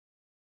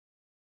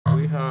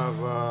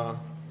have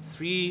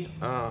three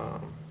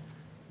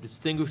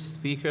distinguished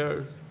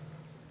speakers.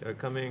 They're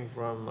coming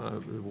from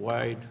a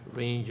wide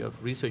range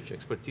of research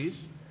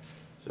expertise.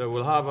 So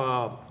we'll have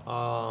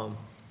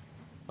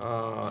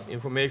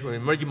information on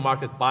emerging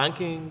market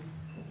banking,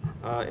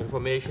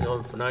 information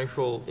on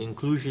financial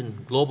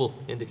inclusion global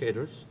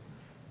indicators,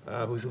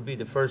 which will be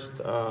the first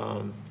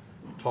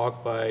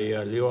talk by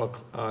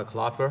Leora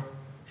Klapper.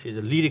 She's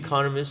a lead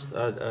economist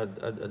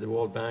at the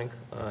World Bank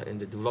in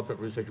the Development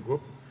Research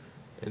Group.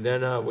 And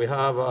then we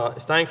have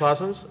Stijn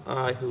Claessens,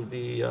 who'll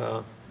be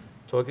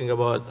talking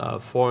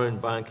about foreign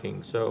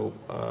banking. So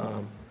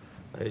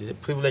it's a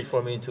privilege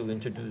for me to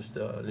introduce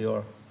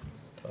Leora.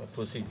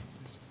 Proceed.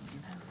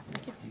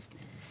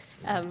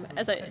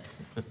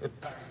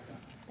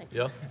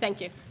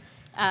 Thank you.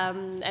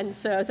 And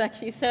so it's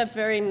actually set up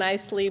very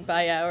nicely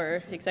by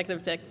our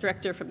executive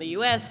director from the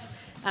US,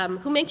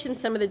 who mentioned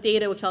some of the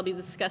data which I'll be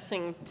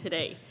discussing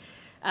today.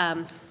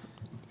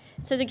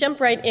 So to jump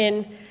right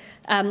in,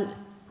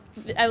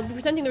 I'll be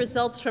presenting the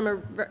results from a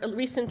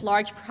recent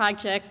large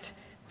project,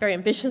 very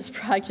ambitious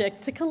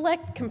project, to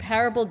collect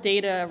comparable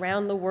data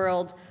around the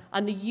world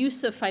on the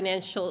use of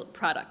financial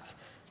products.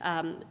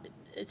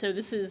 So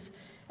this is,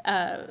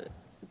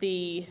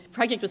 the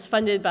project was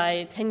funded by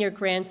a 10-year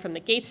grant from the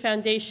Gates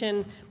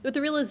Foundation with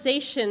the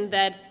realization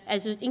that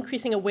as there's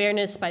increasing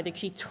awareness by the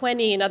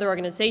G20 and other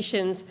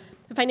organizations,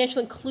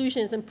 financial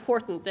inclusion is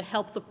important to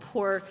help the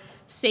poor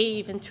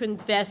save and to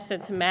invest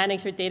and to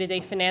manage their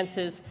day-to-day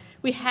finances.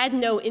 We had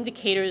no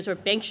indicators or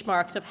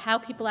benchmarks of how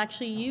people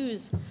actually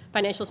use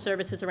financial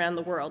services around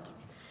the world.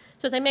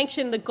 So as I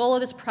mentioned, the goal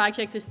of this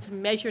project is to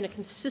measure in a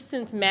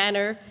consistent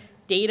manner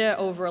data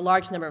over a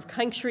large number of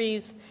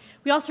countries.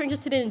 We also are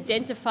interested in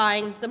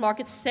identifying the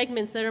market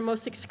segments that are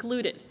most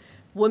excluded: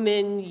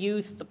 women,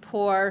 youth, the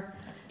poor.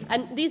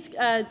 And this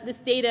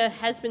data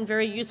has been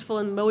very useful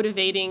in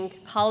motivating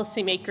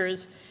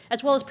policymakers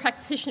as well as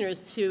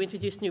practitioners to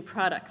introduce new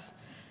products.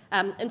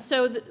 And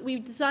so we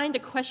designed a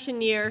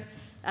questionnaire.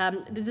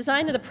 The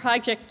design of the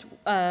project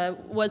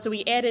was that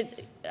we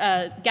added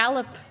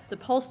Gallup, the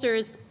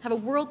pollsters, have a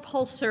World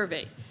Poll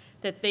survey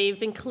that they've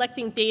been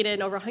collecting data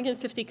in over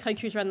 150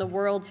 countries around the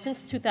world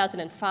since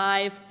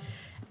 2005.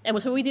 And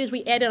what we did is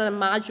we added on a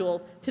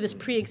module to this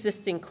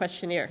pre-existing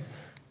questionnaire.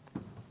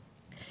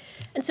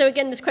 And so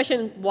again, this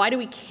question, why do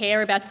we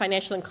care about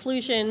financial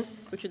inclusion,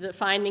 which we're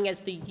defining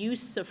as the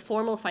use of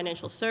formal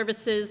financial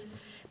services?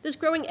 There's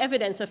growing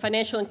evidence that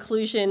financial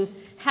inclusion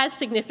has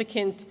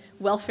significant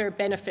welfare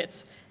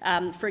benefits.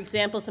 For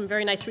example, some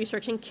very nice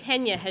research in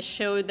Kenya has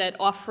showed that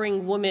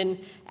offering women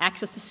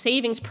access to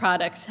savings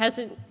products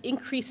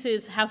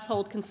increases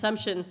household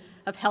consumption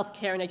of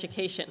healthcare and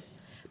education.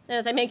 And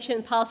as I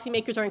mentioned,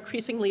 policymakers are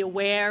increasingly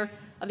aware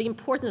of the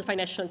importance of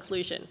financial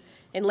inclusion.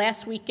 In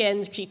last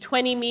weekend's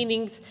G20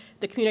 meetings,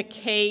 the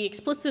communiqué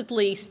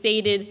explicitly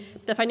stated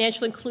that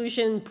financial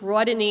inclusion,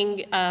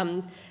 broadening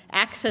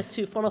access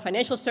to formal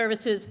financial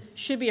services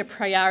should be a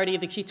priority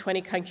of the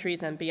G20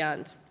 countries and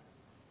beyond.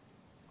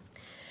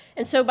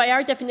 And so by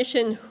our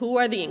definition, who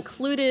are the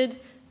included?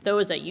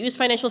 Those that use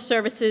financial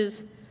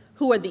services.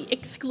 Who are the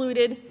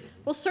excluded?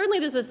 Well, certainly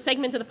there's a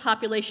segment of the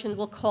population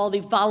we'll call the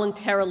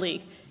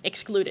voluntarily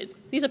excluded.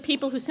 These are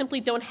people who simply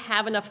don't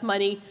have enough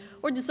money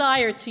or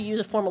desire to use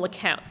a formal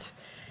account.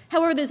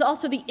 However, there's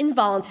also the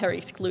involuntary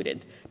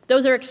excluded.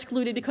 Those are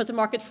excluded because of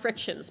market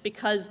frictions,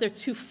 because they're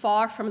too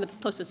far from the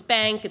closest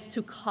bank, it's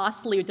too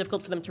costly or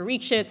difficult for them to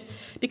reach it,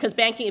 because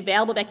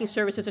available banking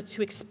services are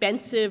too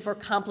expensive or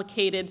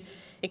complicated,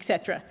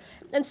 etc.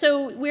 And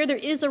so where there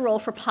is a role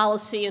for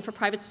policy and for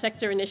private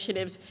sector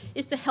initiatives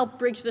is to help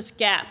bridge this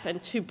gap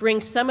and to bring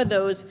some of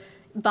those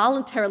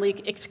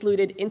voluntarily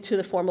excluded into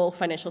the formal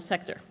financial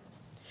sector.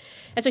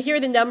 And so here are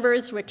the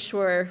numbers which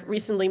were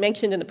recently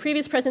mentioned in the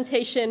previous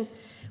presentation.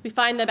 We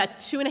find that about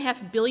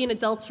 2.5 billion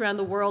adults around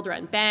the world are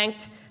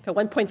unbanked,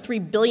 about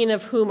 1.3 billion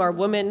of whom are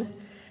women.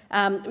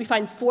 We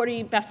find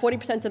about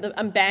 40% of the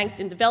unbanked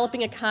in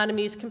developing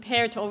economies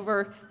compared to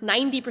over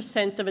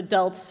 90% of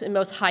adults in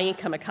most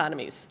high-income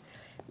economies.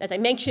 As I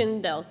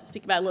mentioned, I'll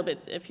speak about a little bit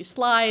in a few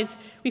slides,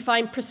 we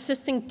find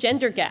persisting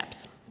gender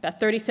gaps, about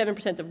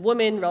 37% of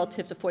women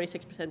relative to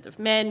 46% of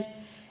men.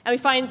 And we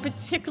find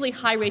particularly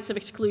high rates of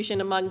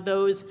exclusion among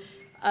those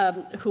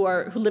who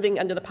are living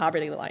under the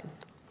poverty line.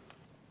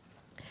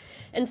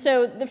 And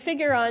so the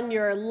figure on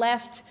your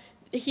left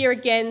here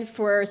again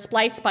for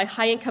spliced by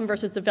high income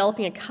versus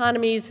developing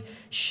economies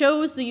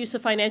shows the use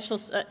of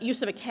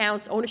use of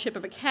accounts, ownership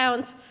of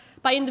accounts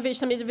by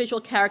some individual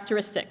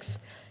characteristics.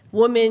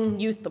 Women,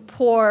 youth, the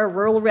poor,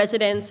 rural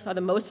residents are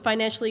the most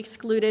financially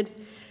excluded.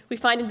 We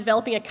find in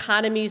developing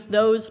economies,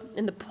 those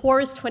in the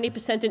poorest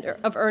 20%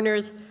 of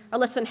earners are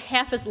less than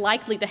half as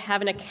likely to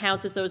have an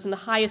account as those in the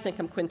highest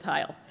income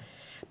quintile.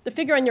 The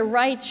figure on your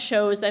right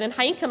shows that in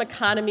high income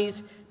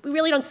economies, we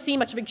really don't see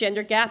much of a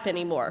gender gap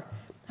anymore.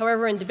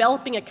 However, in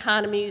developing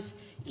economies,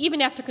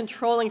 even after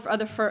controlling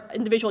for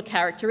individual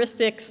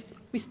characteristics,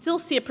 we still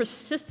see a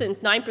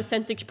persistent 9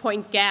 percentage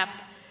point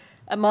gap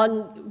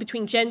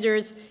between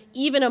genders,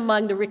 even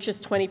among the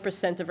richest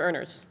 20% of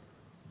earners.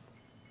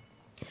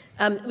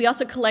 We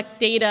also collect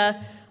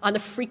data on the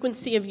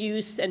frequency of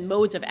use and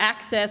modes of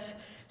access.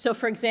 So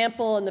for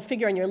example, in the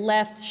figure on your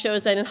left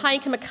shows that in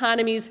high-income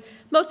economies,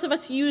 most of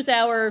us use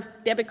our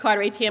debit card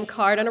or ATM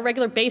card on a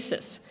regular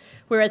basis,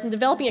 whereas in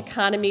developing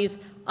economies,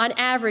 on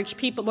average,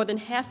 people, more than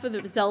half of the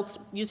adults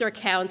use their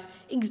account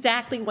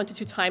exactly 1 to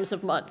 2 times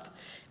a month,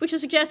 which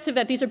is suggestive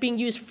that these are being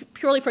used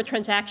purely for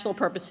transactional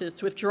purposes,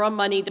 to withdraw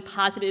money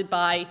deposited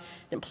by an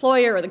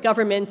employer or the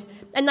government,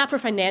 and not for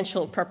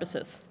financial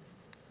purposes.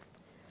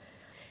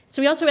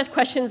 So we also ask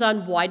questions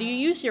on why do you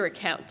use your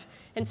account?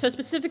 And so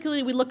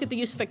specifically, we look at the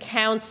use of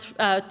accounts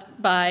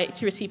to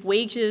receive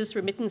wages,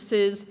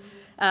 remittances,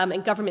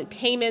 and government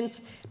payments.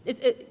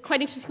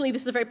 Quite interestingly,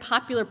 this is a very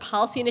popular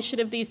policy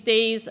initiative these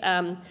days.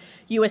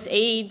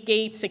 USAID,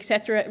 Gates, et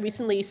cetera,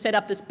 recently set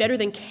up this Better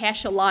Than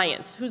Cash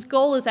Alliance, whose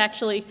goal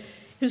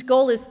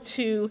is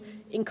to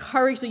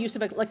encourage the use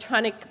of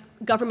electronic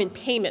government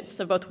payments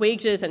of both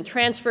wages and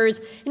transfers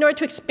in order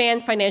to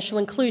expand financial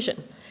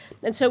inclusion.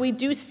 And so we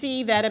do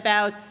see that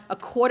about a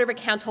quarter of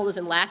account holders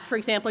in LAC, for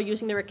example, are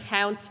using their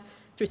accounts to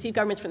receive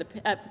payments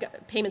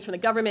from the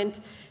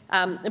government.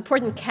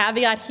 Important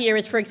caveat here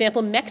is, for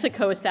example,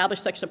 Mexico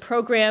established such a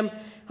program.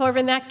 However,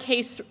 in that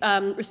case,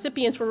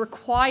 recipients were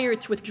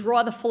required to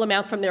withdraw the full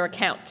amount from their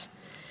account.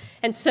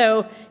 And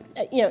so,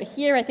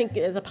 here I think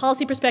as a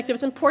policy perspective,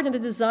 it's important at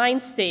the design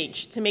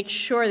stage to make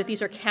sure that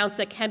these are accounts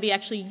that can be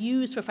actually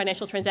used for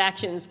financial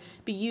transactions,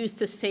 be used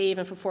to save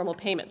and for formal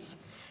payments.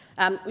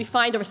 We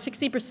find over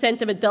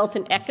 60% of adults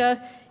in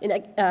ECA,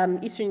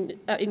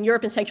 in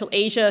Europe and Central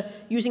Asia,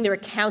 using their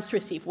accounts to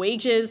receive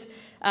wages,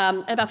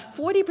 and about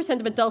 40%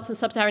 of adults in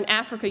sub-Saharan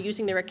Africa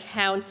using their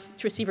accounts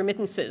to receive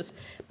remittances.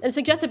 And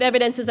suggestive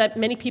evidence is that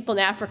many people in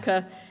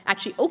Africa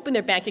actually open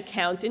their bank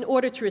account in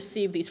order to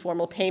receive these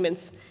formal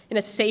payments in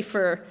a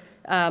safer,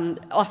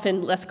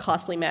 often less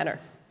costly manner.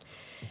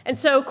 And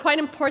so, quite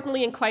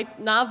importantly and quite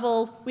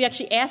novel, we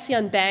actually asked the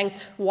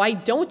unbanked, why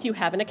don't you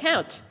have an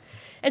account?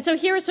 And so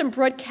here are some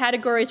broad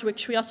categories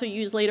which we also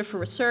use later for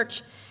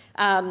research.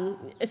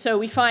 So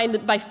we find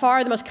that by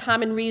far the most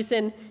common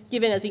reason,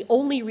 given as the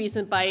only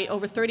reason by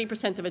over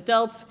 30% of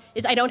adults,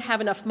 is I don't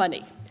have enough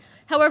money.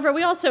 However,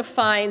 we also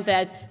find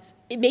that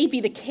it may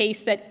be the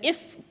case that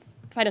if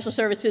financial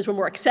services were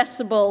more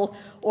accessible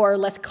or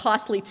less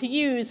costly to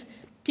use,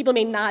 people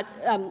may not,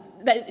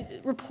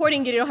 that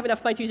reporting you don't have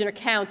enough money to use an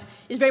account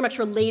is very much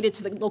related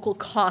to the local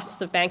costs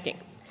of banking.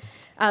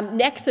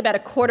 Next, about a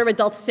quarter of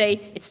adults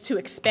say it's too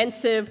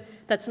expensive.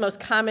 That's the most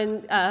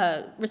common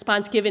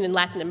response given in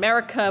Latin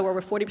America, where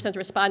over 40% of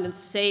respondents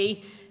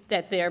say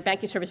that their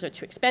banking services are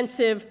too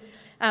expensive.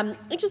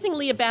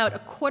 Interestingly, about a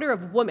quarter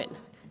of women,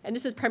 and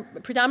this is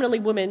predominantly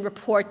women,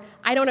 report,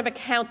 I don't have an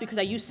account because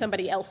I use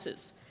somebody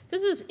else's.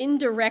 This is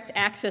indirect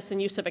access and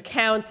use of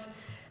accounts,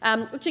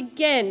 which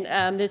again,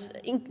 there's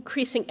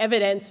increasing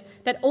evidence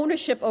that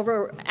ownership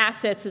over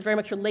assets is very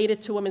much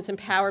related to women's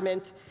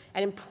empowerment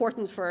and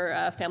important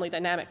for family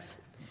dynamics.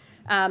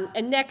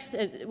 And next,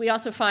 we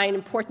also find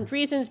important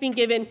reasons being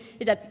given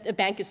is that the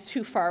bank is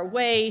too far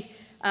away,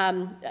 I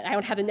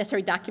don't have the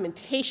necessary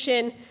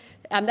documentation.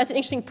 That's an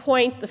interesting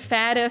point. The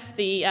FATF,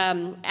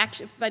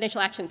 the Financial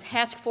Action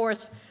Task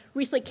Force,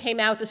 recently came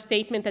out with a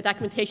statement that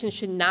documentation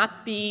should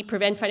not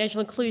prevent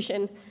financial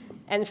inclusion.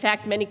 And in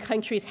fact, many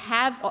countries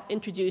have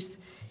introduced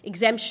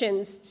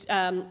exemptions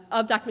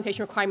of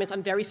documentation requirements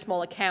on very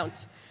small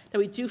accounts that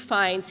we do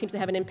find seems to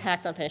have an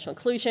impact on financial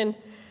inclusion.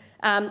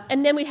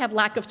 And then we have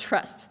lack of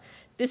trust.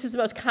 This is the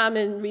most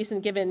common reason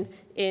given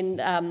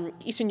in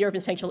Eastern Europe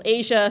and Central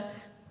Asia,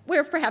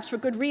 where perhaps for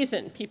good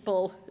reason.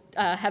 People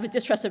have a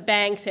distrust of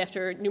banks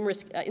after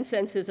numerous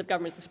instances of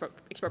government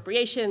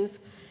expropriations.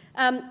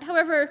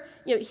 However,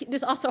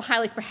 this also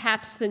highlights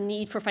perhaps the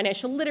need for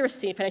financial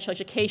literacy and financial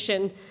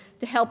education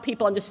to help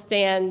people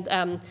understand,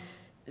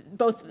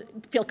 both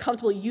feel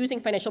comfortable using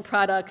financial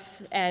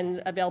products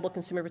and available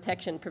consumer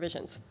protection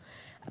provisions.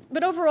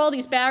 But overall,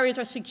 these barriers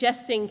are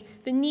suggesting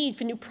the need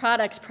for new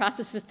products,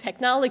 processes,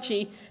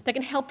 technology that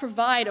can help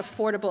provide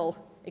affordable,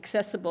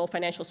 accessible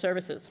financial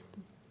services.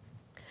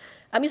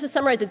 Just to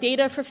summarize the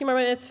data for a few more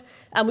minutes,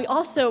 we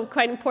also,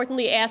 quite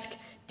importantly, ask,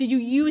 did you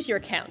use your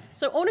account?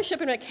 So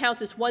ownership in an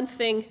account is one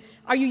thing.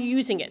 Are you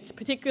using it,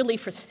 particularly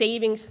for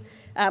savings?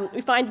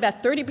 We find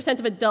about 30%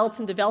 of adults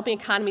in developing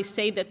economies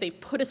say that they've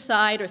put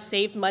aside or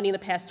saved money in the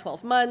past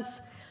 12 months.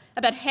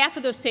 About half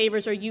of those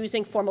savers are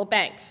using formal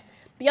banks.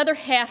 The other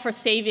half are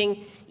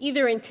saving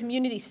either in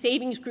community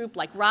savings group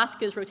like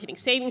Rosca's, rotating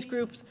savings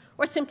groups,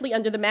 or simply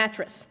under the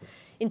mattress.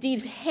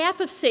 Indeed, half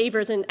of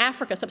savers in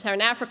Africa,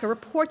 sub-Saharan Africa,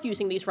 report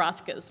using these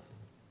Roscas.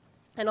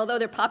 And although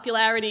their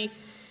popularity,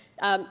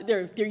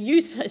 their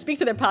use speaks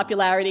to their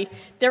popularity,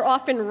 they're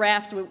often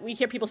raft. We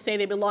hear people say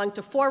they belong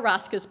to 4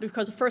 Roscas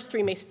because the first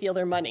 3 may steal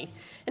their money.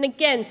 And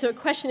again, so the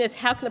question is,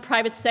 how can the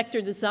private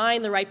sector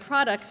design the right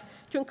products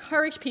to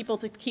encourage people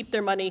to keep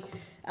their money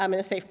in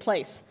a safe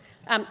place?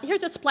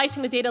 Here's just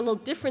splicing the data a little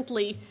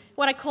differently,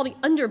 what I call the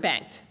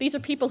underbanked. These are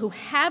people who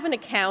have an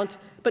account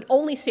but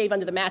only save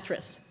under the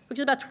mattress, which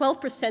is about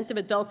 12% of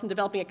adults in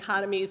developing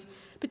economies,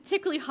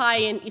 particularly high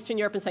in Eastern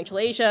Europe and Central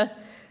Asia.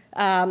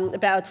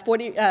 About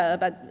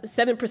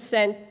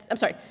 7%, I'm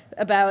sorry,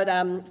 about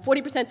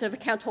 40% of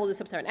account holders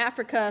in sub-Saharan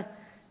Africa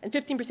and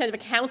 15% of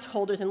account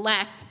holders in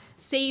LAC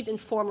saved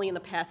informally in the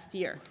past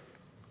year.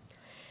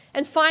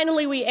 And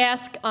finally, we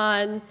ask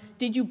on,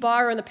 did you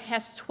borrow in the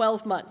past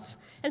 12 months?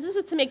 And this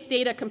is to make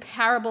data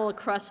comparable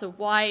across a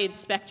wide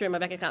spectrum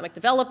of economic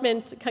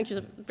development, countries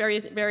of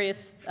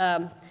various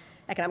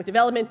economic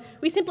development.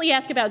 We simply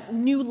ask about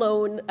new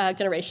loan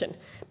generation.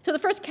 So the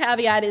first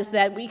caveat is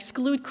that we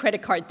exclude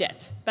credit card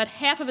debt. About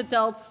half of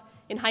adults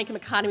in high-income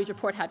economies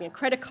report having a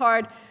credit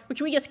card,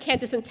 which we just can't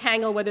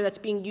disentangle whether that's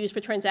being used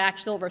for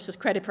transactional versus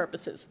credit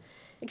purposes.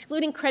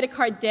 Excluding credit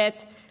card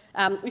debt,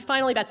 we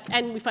find only about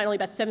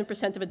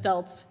 7% of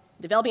adults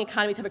in developing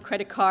economies have a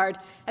credit card,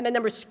 and that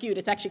number is skewed.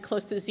 It's actually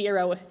close to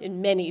 0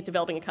 in many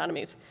developing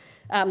economies.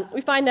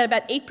 We find that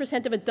about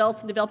 8% of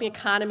adults in developing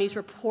economies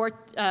report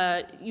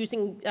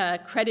using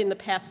credit in the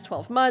past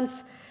 12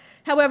 months.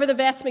 However, the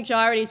vast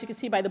majority, as you can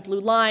see by the blue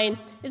line,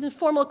 is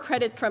informal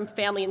credit from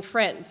family and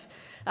friends,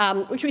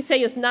 which we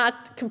say is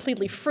not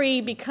completely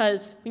free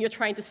because when you're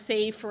trying to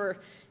save for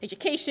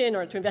education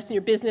or to invest in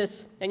your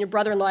business and your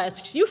brother-in-law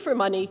asks you for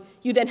money,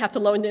 you then have to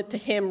loan it to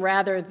him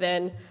rather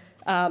than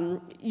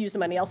use the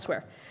money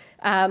elsewhere.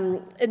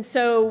 And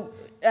so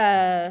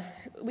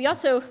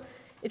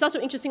it's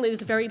also interesting that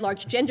there's a very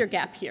large gender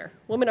gap here.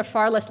 Women are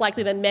far less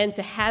likely than men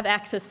to have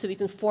access to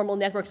these informal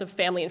networks of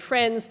family and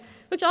friends,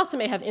 which also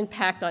may have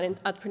impact on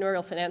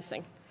entrepreneurial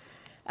financing.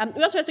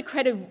 We also asked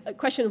a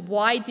question,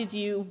 why did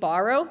you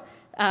borrow?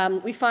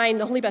 We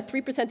find only about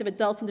 3% of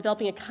adults in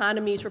developing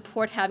economies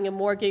report having a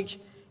mortgage,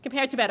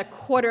 compared to about a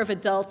quarter of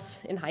adults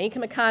in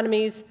high-income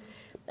economies.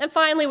 And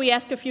finally, we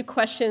ask a few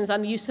questions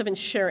on the use of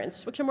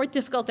insurance, which are more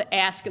difficult to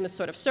ask in this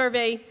sort of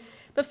survey,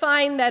 but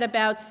find that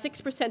about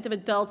 6% of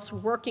adults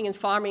working in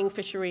farming,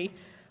 fishery,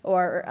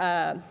 or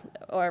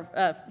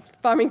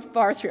farming,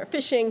 forestry, or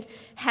fishing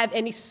have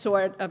any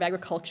sort of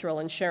agricultural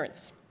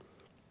insurance.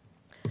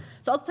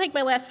 So I'll take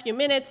my last few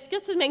minutes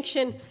just to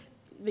mention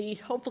the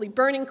hopefully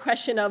burning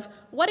question of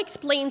what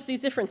explains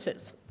these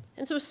differences.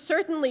 And so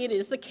certainly it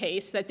is the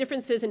case that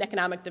differences in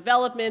economic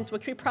development,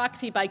 which we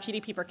proxy by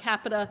GDP per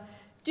capita,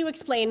 do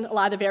explain a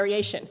lot of the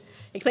variation.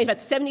 It explains about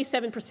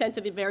 77%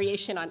 of the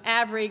variation on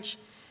average.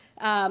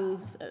 The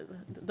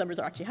numbers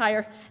are actually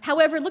higher.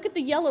 However, look at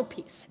the yellow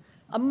piece.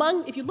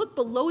 If you look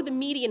below the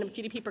median of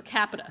GDP per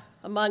capita,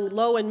 among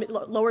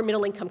lower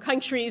middle income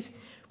countries,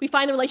 we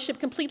find the relationship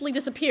completely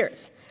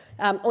disappears.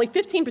 Only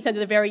 15% of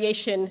the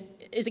variation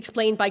is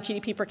explained by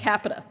GDP per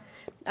capita.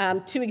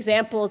 Two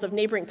examples of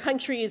neighboring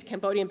countries,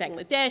 Cambodia and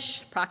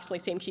Bangladesh, approximately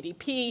same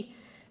GDP,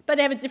 but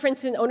they have a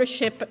difference in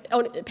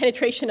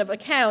penetration of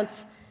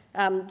accounts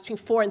between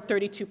 4 and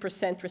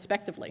 32%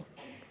 respectively.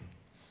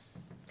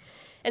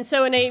 And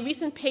so in a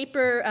recent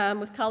paper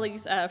with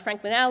colleagues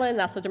Franklin Allen,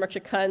 Laszlo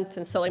Demirci-Kunt,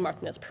 and Soleil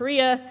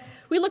Martinez-Perea,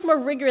 we look more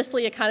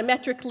rigorously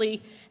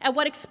econometrically at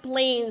what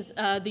explains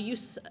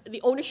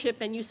the ownership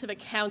and use of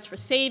accounts for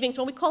savings,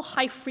 what we call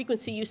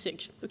high-frequency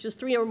usage, which is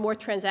 3 or more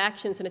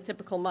transactions in a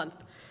typical month.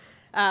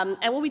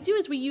 And what we do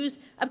is we use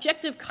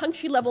objective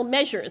country-level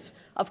measures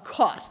of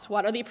cost.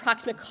 What are the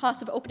approximate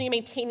costs of opening and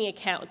maintaining an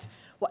account?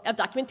 Of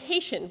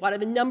documentation? What are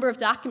the number of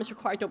documents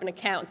required to open an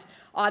account?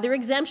 Are there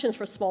exemptions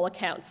for small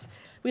accounts?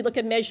 We look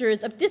at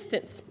measures of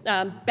distance,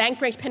 bank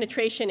branch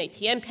penetration,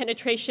 ATM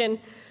penetration.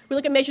 We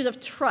look at measures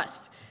of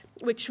trust,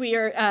 which we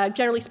are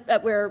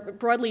we're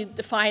broadly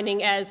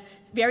defining as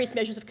various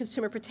measures of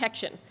consumer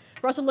protection.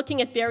 We're also looking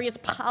at various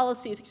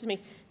policies,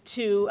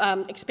 to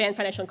expand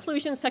financial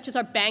inclusion, such as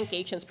our bank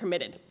agents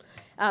permitted.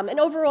 And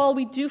overall,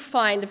 we do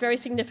find a very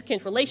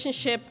significant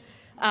relationship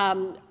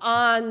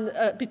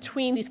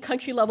between these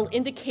country-level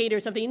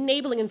indicators of the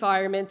enabling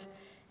environment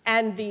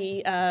and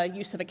the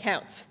use of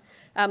accounts.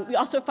 We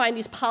also find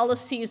these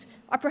policies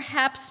are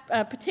perhaps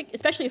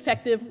especially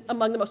effective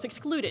among the most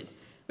excluded.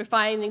 We're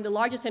finding the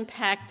largest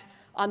impact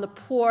on the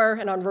poor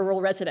and on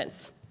rural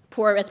residents,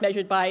 poor as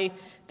measured by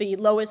the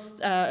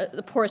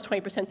poorest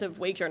 20% of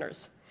wage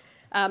earners.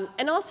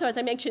 And also, as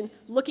I mentioned,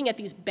 looking at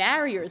these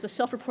barriers, the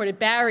self-reported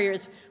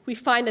barriers, we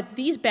find that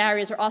these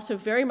barriers are also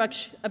very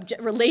much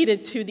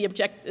related to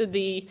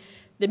the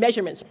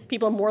measurements.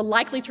 People are more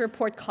likely to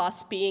report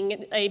costs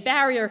being a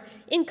barrier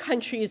in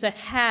countries that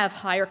have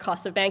higher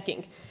costs of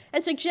banking,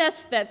 and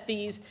suggests that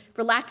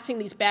relaxing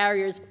these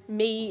barriers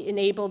may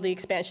enable the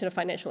expansion of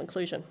financial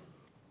inclusion.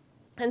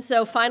 And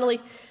so finally,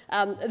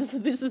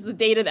 this is the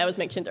data that was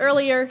mentioned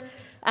earlier.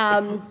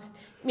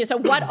 So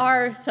what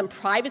are some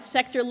private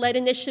sector-led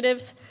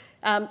initiatives?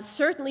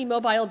 Certainly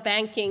mobile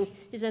banking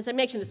is, as I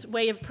mentioned, this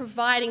way of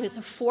providing this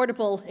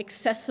affordable,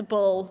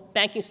 accessible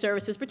banking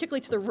services,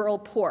 particularly to the rural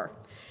poor.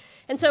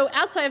 And so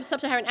outside of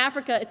sub-Saharan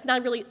Africa, it's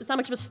not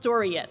much of a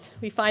story yet.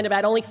 We find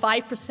about only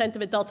 5%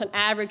 of adults on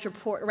average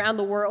report around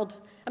the world,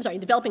 in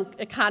developing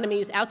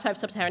economies outside of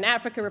sub-Saharan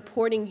Africa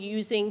reporting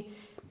using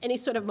any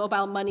sort of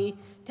mobile money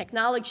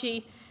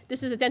technology.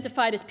 This is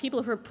identified as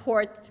people who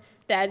report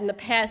that in the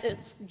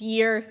past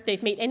year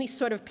they've made any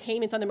sort of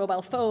payment on their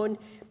mobile phone,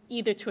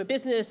 either to a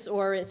business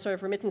or a sort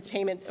of remittance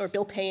payment or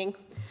bill paying.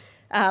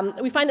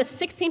 We find that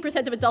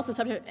 16% of adults in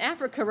sub-Saharan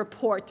Africa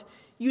report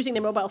using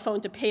their mobile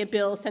phone to pay a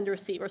bill, send or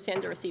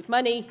receive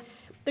money.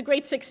 The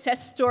great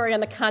success story on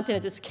the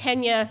continent is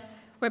Kenya,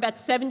 where about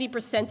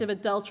 70% of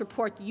adults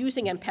report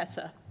using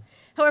M-Pesa.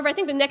 However, I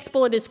think the next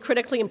bullet is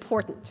critically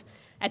important.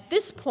 At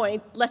this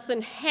point, less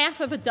than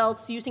half of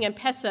adults using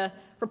M-Pesa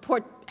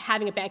report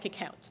having a bank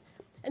account.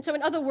 And so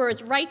in other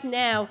words, right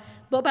now,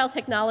 mobile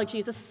technology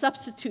is a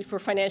substitute for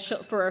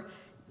the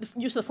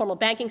use of the formal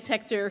banking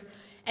sector.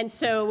 And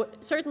so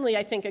certainly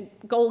I think a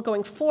goal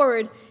going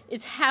forward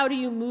is how do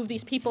you move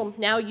these people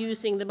now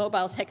using the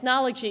mobile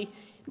technology,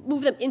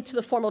 move them into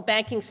the formal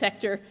banking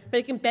sector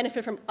where they can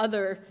benefit from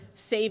other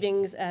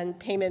savings and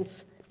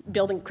payments,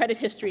 building credit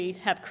history,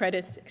 have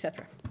credit, et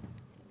cetera.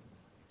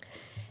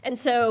 And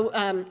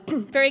so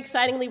very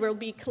excitingly, we'll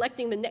be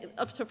collecting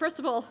so first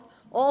of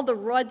all the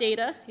raw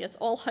data, yes,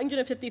 all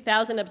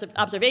 150,000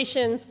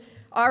 observations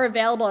are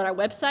available on our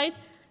website.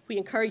 We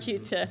encourage you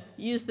to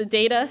use the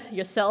data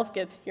yourself,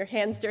 get your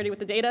hands dirty with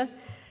the data.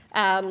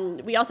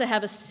 We also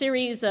have a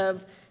series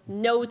of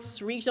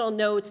notes, regional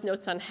notes,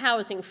 notes on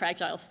housing,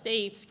 fragile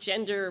states,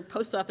 gender,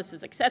 post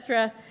offices, et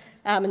cetera,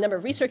 a number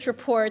of research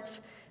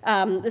reports.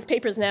 This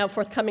paper is now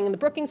forthcoming in the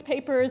Brookings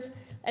papers,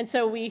 and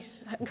so we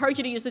encourage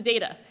you to use the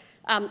data.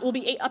 We'll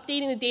be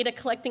updating the data,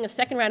 collecting a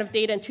second round of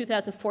data in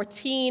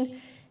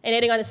 2014, and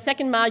adding on a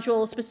second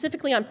module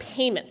specifically on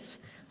payments,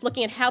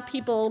 looking at how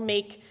people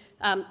make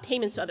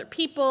payments to other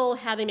people,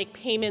 how they make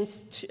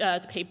payments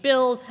to pay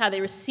bills, how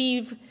they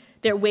receive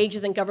their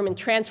wages and government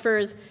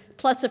transfers,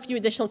 plus a few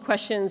additional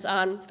questions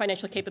on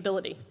financial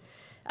capability.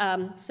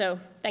 So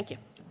thank you.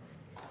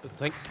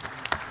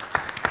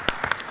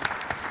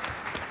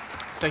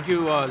 Thank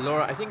you,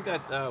 Laura. I think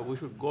that we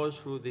should go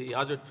through the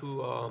other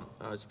two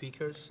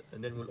speakers,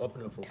 and then we'll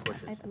open up for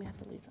questions. I may have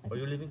to leave. Are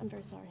you leaving? I'm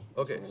very sorry.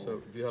 Okay,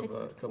 so do you have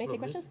a couple of minutes?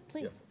 questions?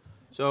 Please. Yeah.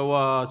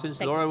 So since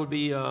Laura will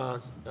be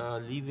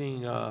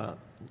leaving,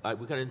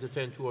 we can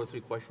entertain 2 or 3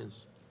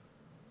 questions.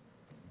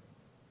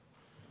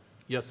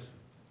 Yes,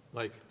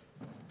 Mike.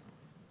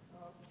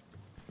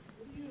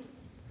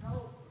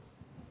 How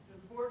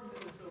important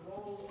is the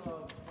role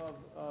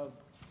of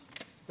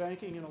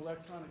banking and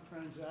electronic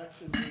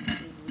transactions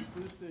in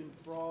reducing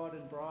fraud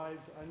and bribes?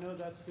 I know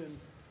that's been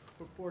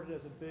purported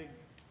as a big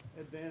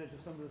advantage of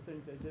some of the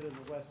things they did in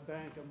the West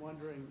Bank. I'm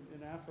wondering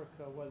in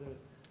Africa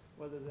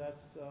whether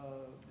that's,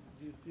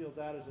 do you feel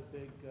that is a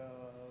big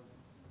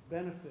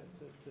benefit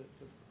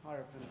to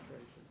higher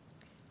penetration?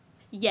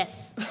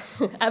 Yes,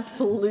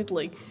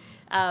 absolutely.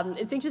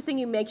 It's interesting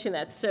you mention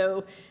that.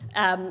 So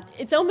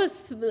it's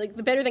almost like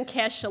the Better Than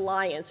Cash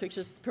Alliance, which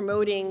is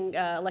promoting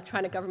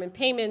electronic government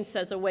payments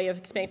as a way of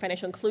expanding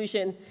financial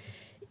inclusion.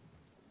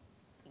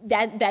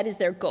 That is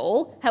their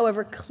goal.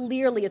 However,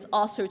 clearly it's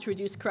also to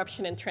reduce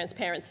corruption and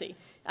transparency.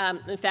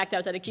 In fact, I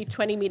was at a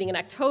G20 meeting in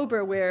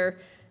October where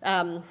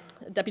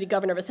Deputy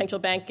Governor of a central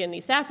bank in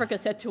East Africa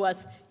said to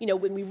us, you know,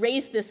 when we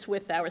raised this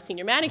with our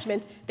senior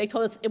management, they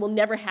told us it will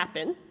never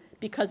happen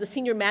because the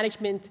senior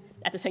management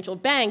at the central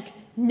bank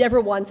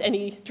never wants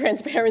any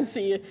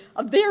transparency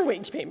of their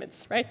wage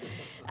payments, right?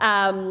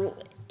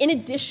 In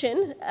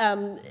addition,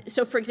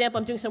 so for example,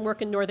 I'm doing some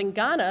work in northern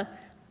Ghana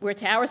where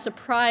to our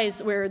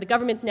surprise, where the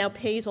government now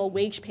pays all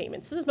wage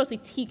payments. This is mostly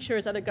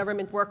teachers, other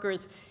government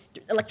workers,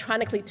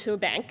 electronically to a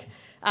bank.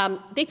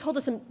 They told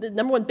us the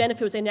number one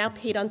benefit was they now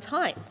paid on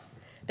time,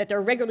 that there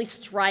are regularly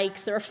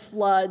strikes, there are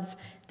floods,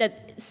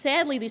 that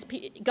sadly these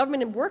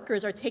government and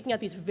workers are taking out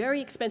these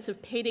very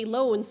expensive payday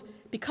loans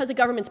because the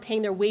government's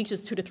paying their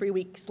wages 2 to 3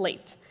 weeks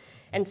late.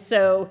 And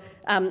so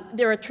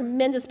there are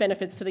tremendous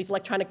benefits to these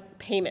electronic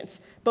payments,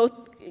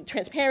 both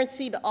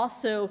transparency, but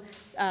also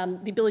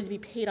the ability to be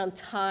paid on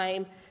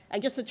time,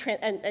 and just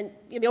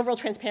the overall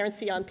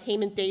transparency on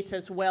payment dates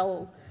as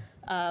well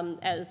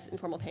as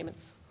informal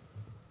payments.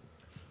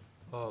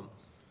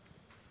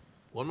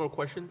 One more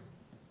question.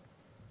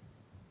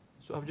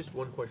 So I have just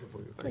one question for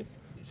you. Please.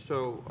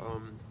 So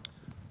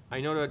I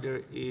know that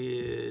there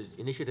is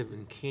initiative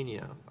in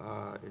Kenya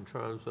in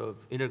terms of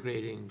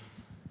integrating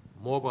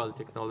mobile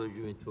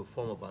technology into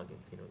formal banking.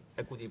 You know,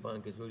 Equity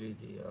Bank is really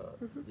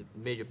the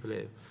major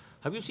player.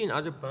 Have you seen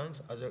other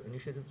banks, other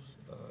initiatives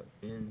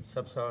in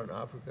sub-Saharan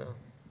Africa?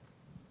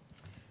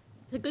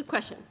 It's a good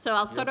question. So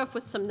I'll start off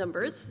with some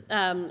numbers.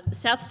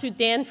 South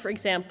Sudan, for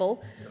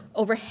example,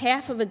 over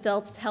half of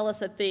adults tell us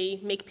that they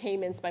make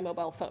payments by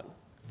mobile phone.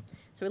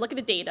 So we look at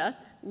the data.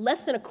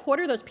 Less than a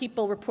quarter of those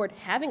people report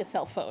having a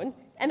cell phone,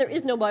 and there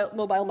is no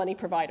mobile money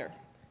provider.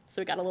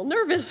 So we got a little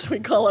nervous. We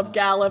call up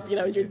Gallup, you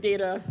know, is your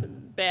data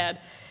bad?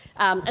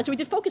 And so we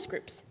did focus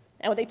groups.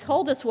 And what they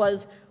told us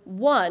was,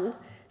 one,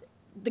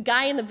 the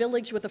guy in the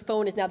village with a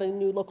phone is now the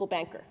new local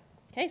banker.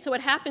 Okay, so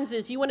what happens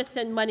is you want to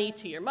send money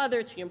to your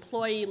mother, to your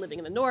employee living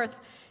in the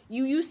north.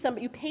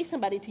 You pay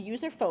somebody to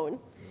use their phone.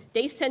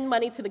 They send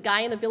money to the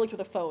guy in the village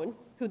with a phone.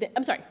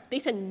 They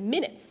send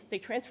minutes. They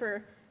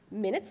transfer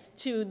minutes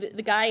to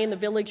the guy in the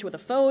village with a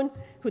phone,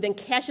 who then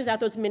cashes out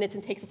those minutes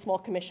and takes a small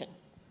commission.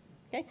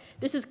 Okay?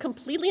 This is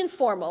completely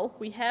informal.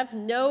 We have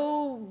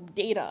no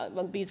data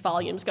on these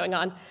volumes going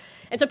on.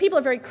 And so people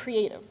are very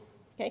creative.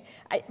 Okay?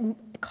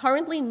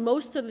 Currently,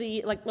 most of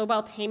the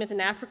mobile payments in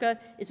Africa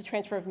is a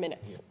transfer of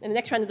minutes. In the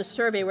next round of the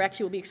survey, we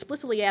actually will be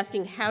explicitly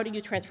asking, how do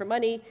you transfer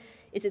money?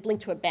 Is it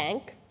linked to a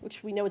bank,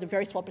 which we know is a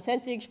very small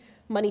percentage,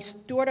 money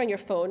stored on your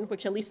phone,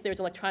 which at least there's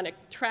an electronic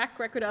track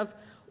record of,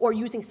 or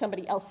using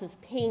somebody else's,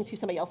 paying to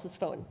somebody else's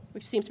phone,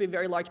 which seems to be a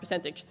very large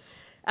percentage.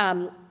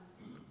 I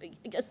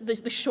guess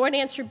the short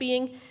answer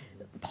being,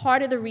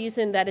 part of the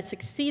reason that it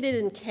succeeded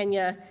in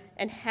Kenya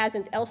and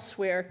hasn't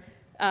elsewhere,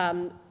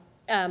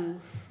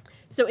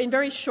 so in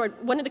very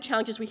short, one of the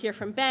challenges we hear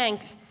from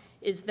banks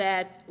is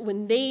that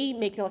when they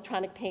make an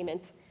electronic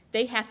payment,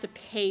 they have to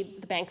pay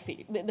the bank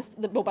fee,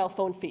 the mobile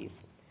phone fees.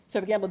 So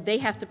for example, they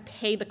have to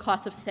pay the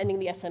cost of sending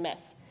the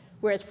SMS,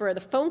 whereas for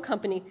the phone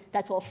company,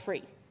 that's all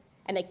free,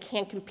 and they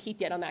can't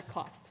compete yet on that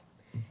cost.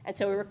 And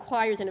so it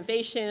requires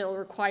innovation, it'll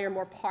require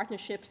more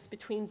partnerships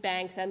between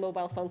banks and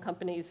mobile phone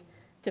companies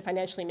to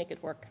financially make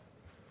it work.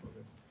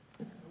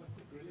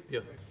 Yeah.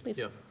 Please.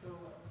 Yeah. So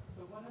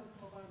what has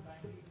mobile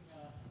banking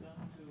done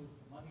to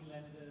money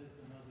lenders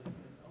and others?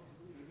 And also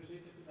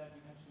related to that,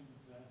 you mentioned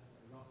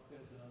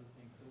rosters and other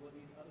things. So what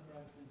these other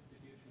private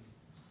institutions,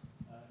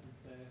 is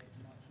there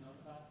much known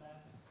about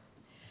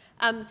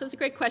that? So it's a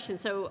great question.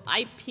 So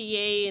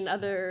IPA and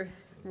other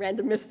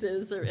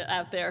randomistas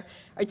out there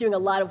are doing a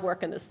lot of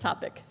work on this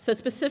topic. So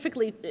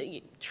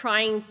specifically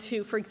trying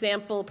to, for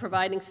example,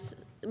 providing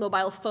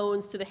mobile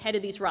phones to the head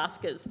of these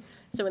rosters.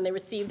 So when they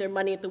receive their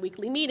money at the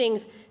weekly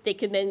meetings, they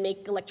can then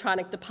make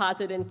electronic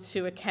deposit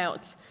into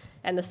accounts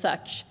and the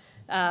such.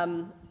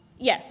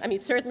 Yeah, I mean,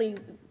 certainly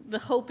the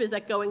hope is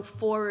that going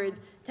forward,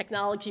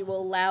 technology will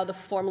allow the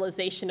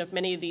formalization of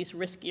many of these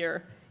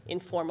riskier,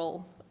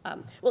 informal,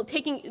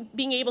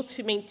 being able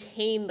to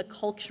maintain the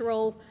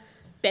cultural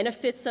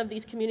benefits of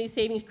these community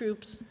savings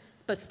groups,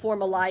 but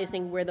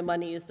formalizing where the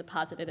money is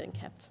deposited and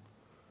kept.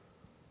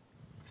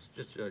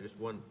 Just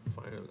one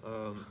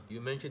final.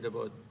 You mentioned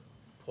about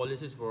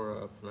policies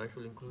for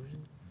financial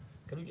inclusion.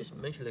 Can you just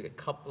mention like a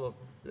couple of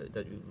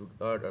that you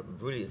regard are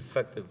really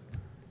effective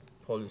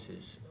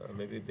policies,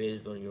 maybe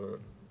based on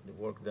the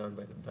work done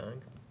by the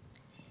bank?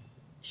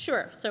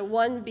 Sure. So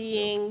one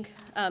being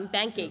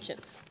bank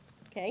agents.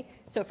 Okay.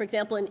 So for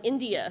example, in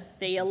India,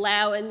 they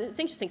allow, and it's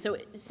interesting. So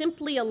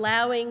simply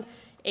allowing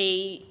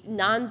a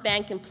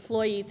non-bank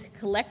employee to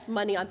collect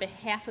money on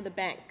behalf of the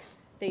bank.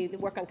 They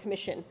work on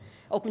commission.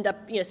 Opened up,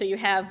 so you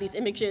have these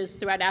images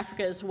throughout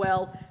Africa as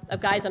well of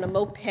guys on a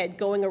moped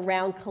going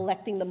around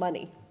collecting the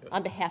money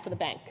on behalf of the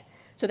bank.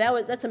 So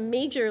that's a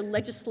major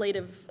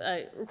legislative,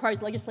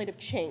 requires legislative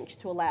change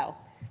to allow.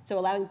 So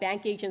allowing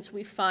bank agents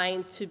we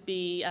find to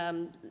be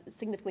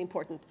significantly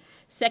important.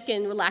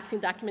 Second, relaxing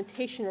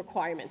documentation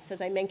requirements.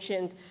 As I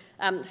mentioned,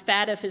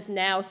 FATF is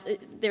now,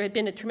 there had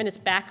been a tremendous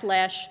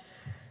backlash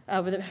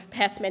over the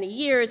past many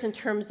years in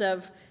terms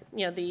of,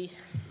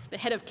 the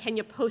head of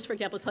Kenya Post, for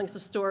example, is telling us a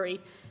story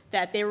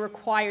that they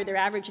require, their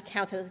average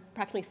account has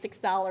approximately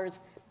 $6,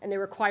 and they're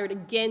required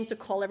again to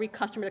call every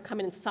customer to come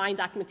in and sign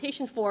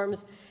documentation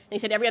forms. And he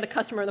said every other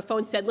customer on the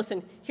phone said,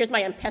 listen, here's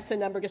my M-Pesa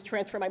number, just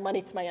transfer my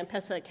money to my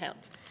M-Pesa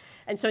account.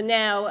 And so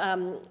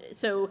now,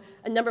 so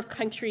a number of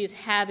countries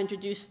have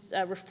introduced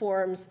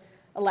reforms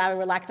allowing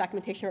relaxed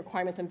documentation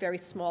requirements on very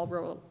small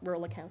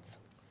rural accounts.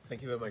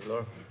 Thank you very much,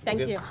 Laura.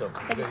 Thank you. So,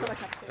 Thank you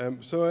so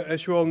much. So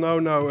as you all know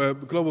now,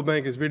 global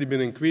bank has really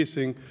been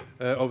increasing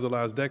over the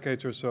last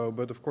decades or so,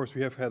 but of course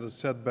we have had a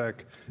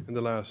setback in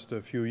the last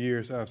few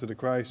years after the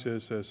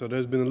crisis. So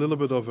there's been a little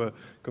bit of a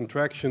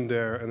contraction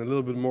there and a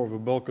little bit more of a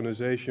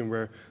balkanization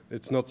where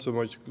it's not so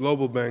much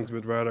global banks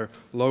but rather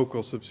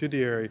local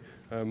subsidiary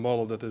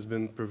model that has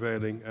been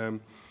prevailing.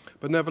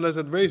 But nevertheless,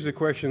 it raises the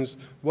questions,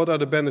 what are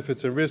the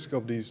benefits and risks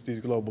of these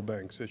global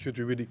banks? Should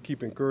we really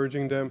keep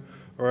encouraging them,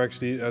 or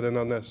actually are they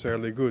not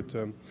necessarily good?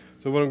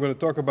 So what I'm going to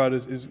talk about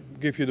is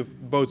give you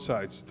both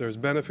sides. There's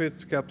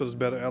benefits, capital is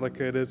better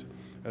allocated.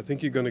 I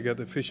think you're going to get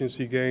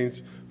efficiency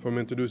gains from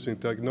introducing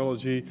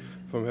technology,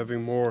 from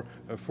having more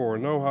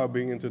foreign know-how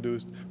being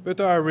introduced. But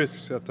there are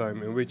risks at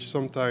times in which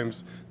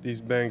sometimes these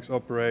banks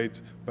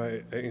operate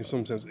by, in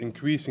some sense,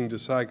 increasing the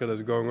cycle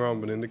that's going on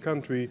within the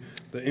country,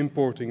 the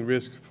importing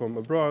risk from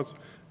abroad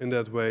in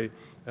that way.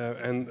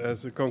 And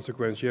as a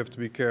consequence, you have to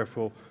be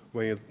careful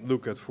when you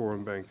look at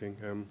foreign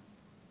banking.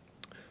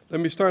 Let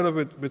me start off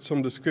with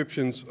some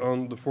descriptions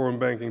on the foreign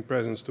banking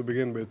presence to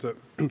begin with.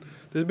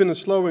 There's been a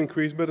slow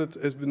increase, but it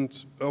has been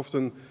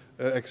often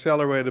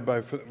accelerated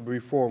by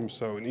reforms.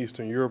 So in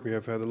Eastern Europe, we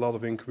have had a lot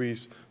of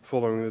increase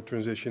following the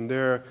transition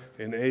there,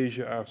 in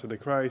Asia after the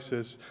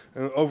crisis.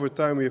 And over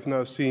time, we have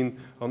now seen,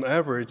 on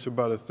average,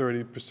 about a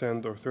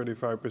 30% or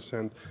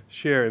 35%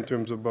 share in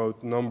terms of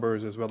both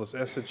numbers as well as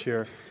asset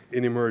share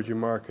in emerging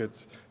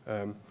markets.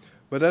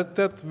 But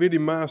that really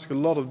masks a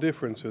lot of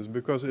differences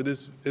because it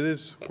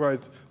is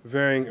quite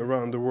varying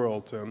around the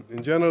world.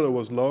 In general, it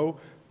was low.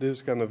 This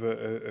is kind of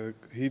a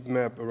heat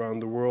map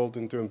around the world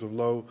in terms of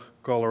low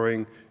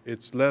coloring.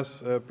 It's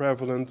less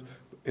prevalent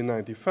in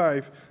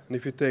 95. And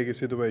if you take a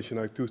situation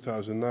like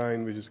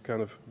 2009, which is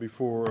kind of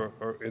before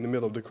or in the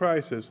middle of the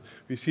crisis,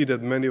 we see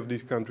that many of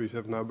these countries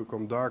have now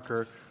become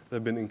darker.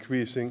 They've been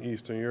increasing.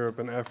 Eastern Europe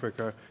and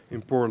Africa,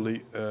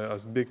 importantly,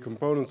 as big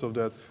components of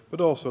that,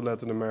 but also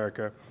Latin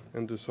America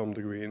and to some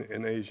degree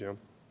in Asia.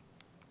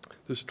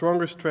 The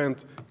strongest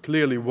trend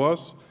clearly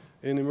was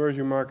in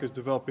emerging markets,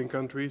 developing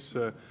countries.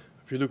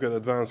 If you look at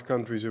advanced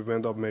countries, it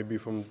went up maybe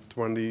from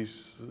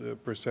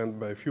 20%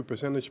 by a few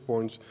percentage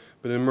points,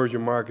 but in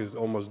emerging markets it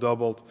almost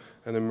doubled,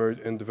 and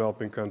in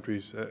developing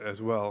countries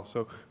as well.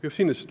 So we've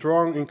seen a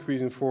strong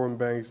increase in foreign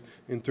banks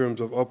in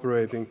terms of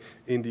operating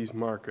in these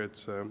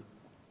markets.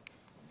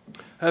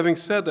 Having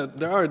said that,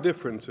 there are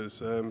differences,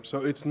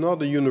 so it's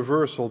not a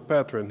universal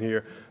pattern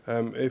here.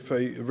 If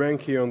I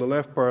rank here on the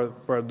left part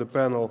of the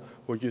panel,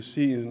 what you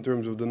see is in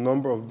terms of the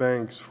number of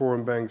banks,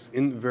 foreign banks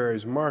in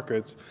various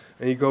markets,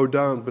 and you go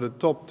down by the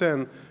top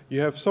 10,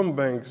 you have some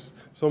banks,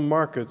 some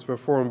markets where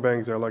foreign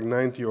banks are like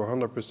 90 or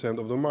 100%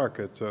 of the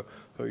market. So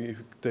if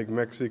you take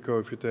Mexico,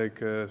 if you take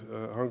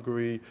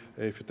Hungary,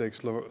 if you take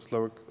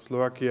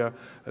Slovakia,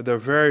 they're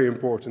very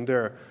important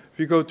there. If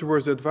you go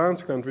towards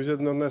advanced countries,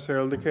 that's not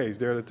necessarily the case.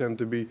 There they tend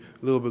to be a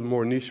little bit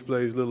more niche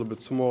plays, a little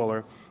bit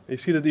smaller. You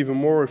see that even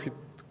more if you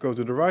go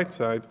to the right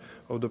side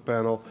of the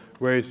panel,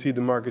 where you see the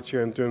market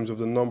share in terms of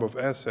the number of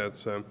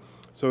assets.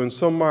 So in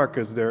some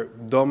markets, they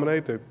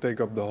dominate, they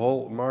take up the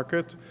whole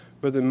market.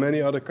 But in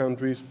many other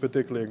countries,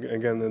 particularly,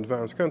 again, in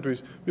advanced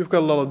countries, we've got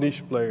a lot of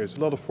niche players,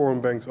 a lot of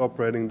foreign banks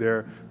operating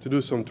there to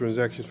do some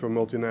transactions for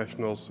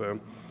multinationals,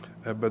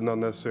 but not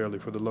necessarily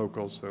for the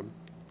locals.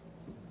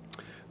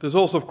 There's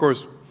also, of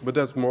course, but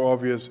that's more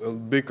obvious, a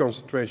big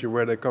concentration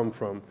where they come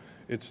from.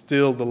 It's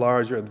still the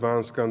larger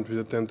advanced countries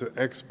that tend to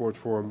export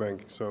foreign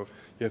banking. So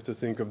you have to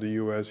think of the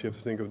US, you have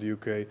to think of the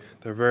UK.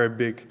 They're very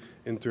big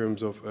in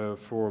terms of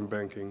foreign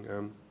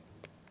banking.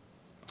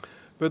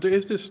 But there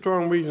is this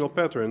strong regional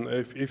pattern.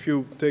 If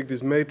you take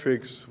this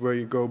matrix where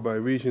you go by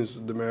regions,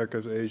 the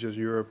Americas, Asia,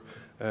 Europe,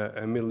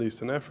 and Middle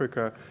East and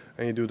Africa,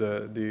 and you do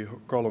the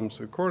columns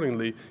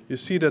accordingly, you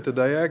see that the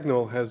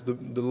diagonal has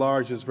the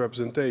largest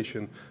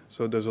representation.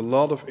 So there's a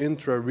lot of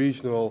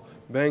intra-regional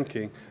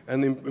banking.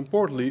 And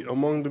importantly,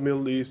 among the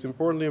Middle East,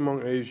 importantly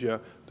among Asia,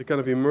 the kind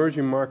of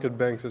emerging market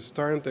banks are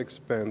starting to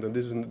expand, and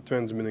this is a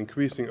trend that's been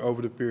increasing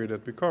over the period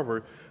that we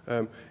covered,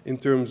 in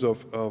terms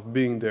of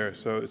being there.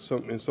 So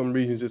in some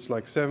regions, it's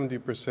like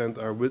 70%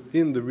 are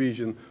within the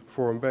region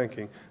foreign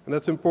banking. And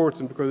that's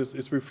important because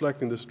it's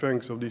reflecting the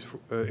strengths of these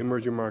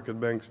emerging market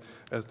banks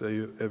as they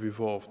have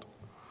evolved.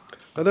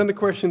 And then the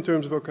question in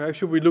terms of, okay, how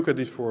should we look at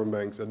these foreign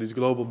banks, at these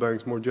global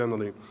banks more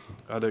generally?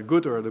 Are they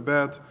good or are they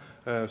bad?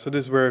 So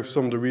this is where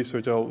some of the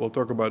research we'll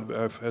talk about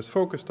has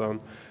focused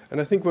on.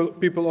 And I think what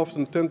people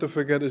often tend to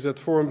forget is that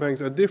foreign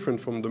banks are different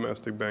from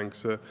domestic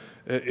banks.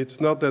 It's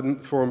not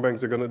that foreign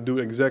banks are going to do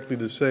exactly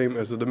the same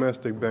as the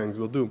domestic banks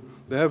will do.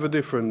 They have a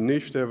different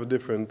niche, they have a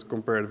different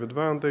comparative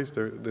advantage,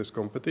 there's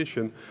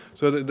competition.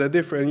 So they're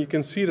different, and you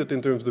can see that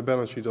in terms of the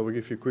balance sheet. I will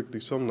give you quickly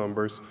some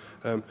numbers,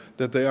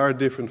 that they are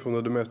different from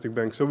the domestic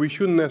banks. So we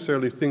shouldn't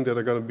necessarily think that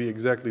they're going to be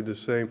exactly the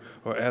same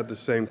or add the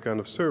same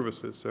kind of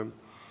services.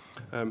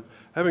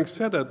 Having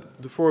said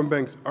that, the foreign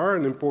banks are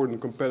an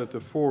important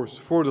competitive force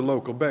for the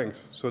local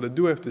banks, so they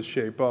do have to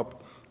shape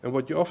up. And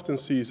what you often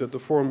see is that the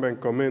foreign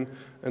bank come in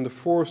and they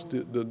force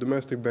the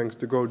domestic banks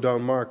to go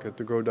down market,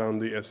 to go down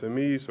the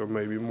SMEs or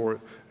maybe more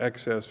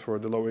access for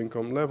the low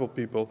income level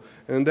people.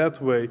 And in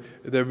that way,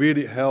 they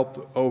really help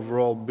to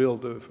overall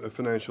build a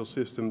financial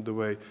system the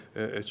way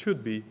it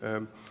should be.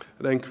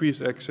 They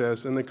increase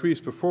access and increase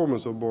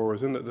performance of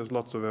borrowers, and there's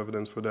lots of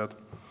evidence for that.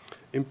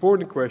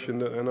 Important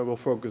question, and I will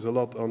focus a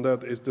lot on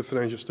that, is the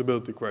financial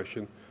stability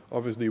question.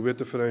 Obviously, with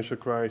the financial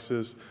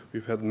crisis,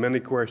 we've had many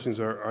questions.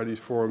 Are these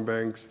foreign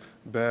banks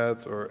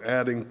bad or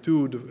adding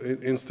to the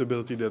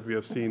instability that we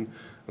have seen?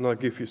 And I'll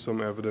give you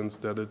some evidence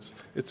that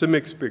it's a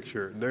mixed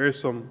picture. There is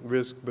some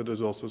risk, but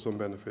there's also some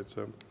benefits.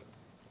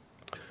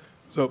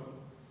 So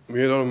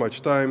we don't have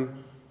much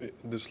time.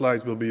 The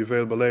slides will be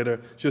available later.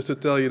 Just to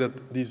tell you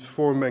that these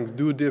foreign banks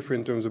do differ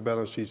in terms of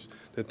balance sheets.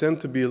 They tend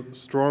to be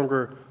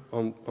stronger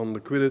on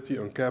liquidity,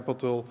 on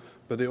capital,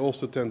 but they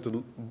also tend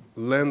to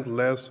lend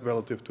less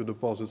relative to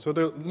deposits. So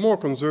they're more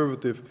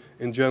conservative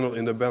in general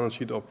in their balance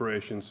sheet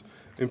operations.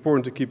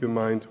 Important to keep in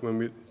mind when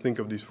we think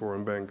of these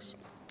foreign banks.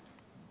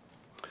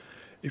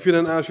 If you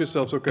then ask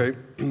yourselves, okay,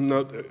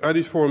 now, are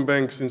these foreign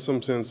banks in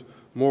some sense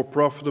more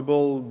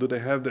profitable? Do they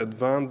have the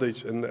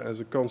advantage and as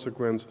a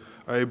consequence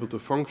are able to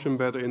function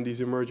better in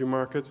these emerging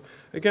markets?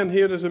 Again,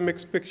 here there's a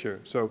mixed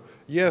picture. So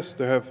yes,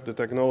 they have the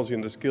technology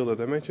and the skill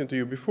that I mentioned to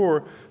you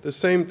before. At the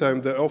same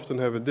time, they often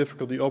have a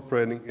difficulty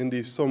operating in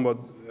these somewhat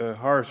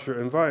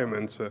harsher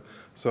environments.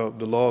 So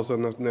the laws are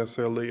not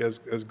necessarily as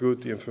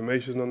good, the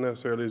information is not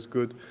necessarily as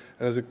good.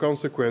 And as a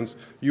consequence,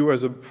 you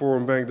as a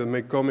foreign bank that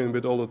may come in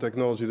with all the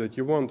technology that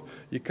you want,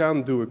 you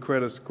can't do a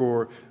credit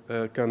score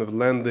kind of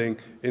lending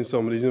in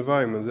some of these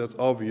environments. That's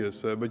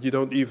obvious. But you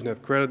don't even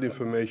have credit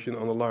information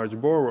on a large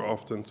borrower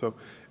often. So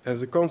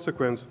as a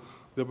consequence,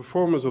 the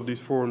performance of these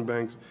foreign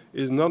banks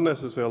is not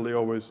necessarily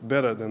always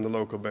better than the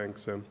local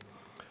banks.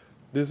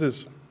 This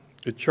is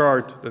a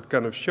chart that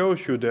kind of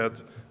shows you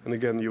that, and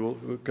again,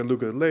 you can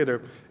look at it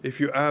later. If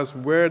you ask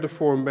where the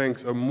foreign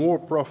banks are more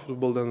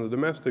profitable than the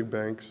domestic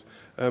banks,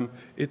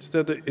 it's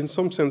that they, in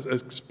some sense,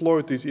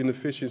 exploit these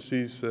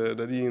inefficiencies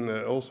that Ian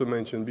also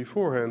mentioned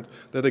beforehand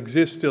that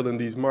exist still in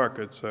these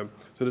markets. So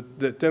that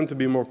they tend to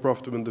be more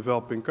profitable in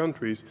developing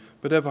countries,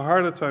 but have a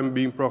harder time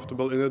being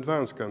profitable in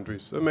advanced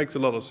countries. That makes a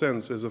lot of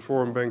sense. As a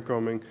foreign bank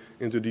coming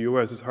into the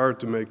US, it's hard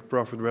to make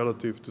profit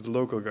relative to the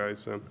local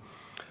guys.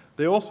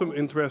 They also,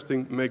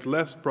 interesting, make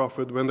less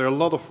profit when there are a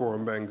lot of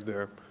foreign banks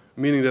there,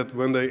 meaning that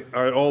when they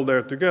are all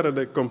there together,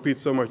 they compete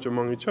so much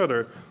among each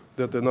other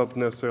that they not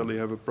necessarily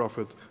have a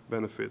profit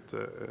benefit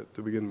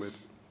to begin with.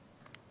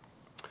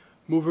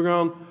 Moving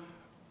on,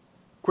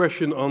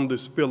 question on the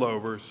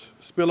spillovers.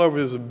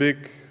 Spillovers is a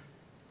big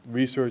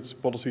research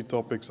policy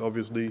topic,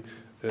 obviously.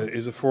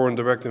 Is a foreign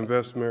direct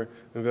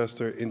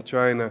investor in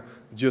China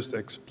just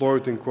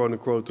exploiting, quote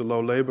unquote, the low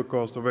labor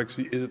cost, or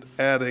actually is it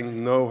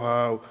adding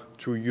know-how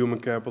through human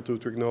capital, to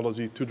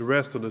technology, to the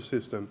rest of the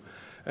system?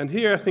 And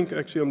here I think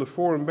actually on the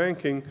foreign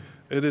banking,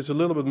 it is a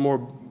little bit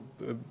more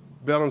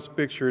balanced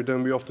picture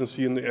than we often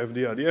see in the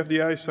FDI. The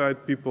FDI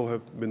side, people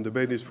have been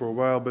debating this for a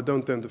while, but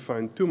don't tend to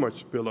find too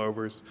much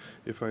spillovers,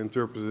 if I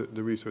interpret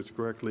the research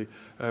correctly.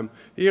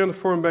 Here on the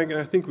foreign banking,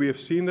 I think we have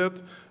seen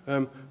that,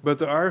 but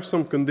there are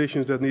some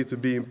conditions that need to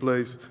be in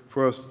place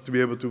for us to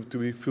be able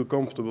to feel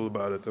comfortable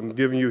about it. I'm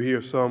giving you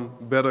here some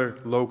better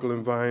local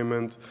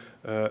environment.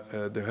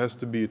 There has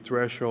to be a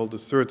threshold. A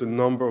certain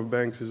number of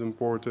banks is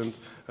important.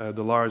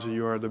 The larger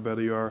you are, the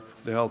better you are,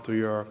 the healthier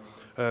you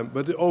are.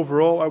 But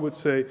overall, I would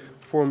say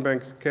foreign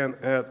banks can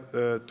add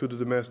to the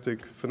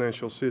domestic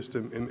financial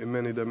system in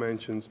many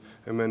dimensions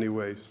and many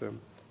ways.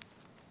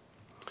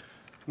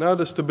 Now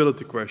the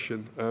stability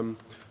question.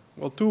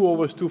 Well,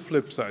 always two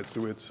flip sides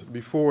to it,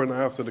 before and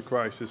after the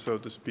crisis, so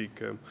to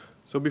speak.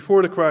 So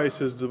before the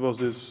crisis, there was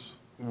this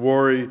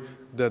worry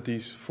that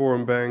these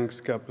foreign banks,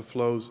 capital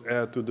flows,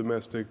 add to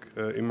domestic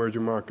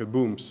emerging market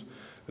booms.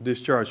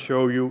 This chart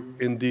shows you,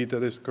 indeed,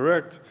 that is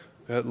correct.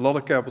 A lot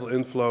of capital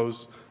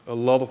inflows, a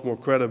lot of more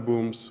credit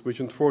booms, which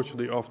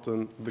unfortunately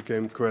often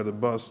became credit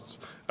busts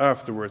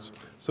afterwards.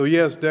 So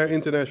yes, their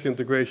international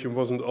integration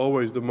wasn't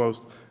always the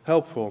most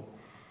helpful.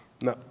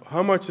 Now,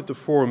 how much did the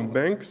foreign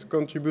banks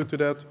contribute to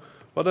that?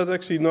 Well, that's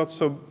actually not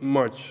so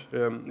much.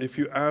 If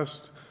you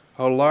asked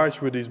how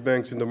large were these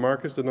banks in the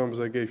markets, the numbers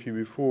I gave you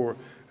before,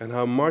 and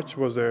how much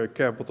was their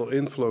capital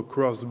inflow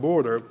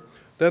cross-border,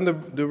 then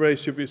the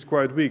ratio is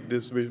quite weak.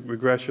 This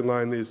regression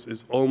line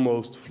is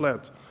almost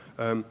flat.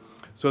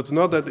 So it's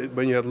not that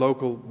when you had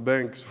local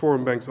banks,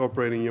 foreign banks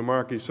operating in your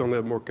market, you suddenly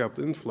had more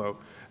capital inflow.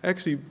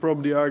 Actually,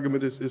 probably the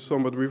argument is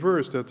somewhat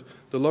reversed, that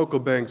the local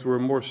banks were a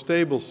more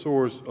stable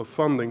source of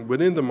funding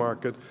within the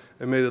market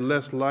and made it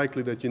less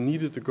likely that you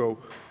needed to go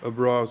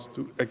abroad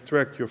to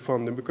extract your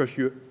funding because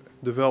you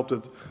developed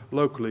it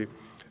locally.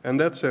 In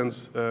that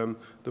sense,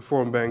 the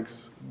foreign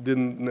banks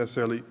didn't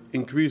necessarily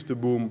increase the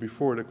boom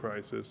before the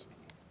crisis.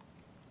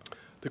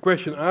 The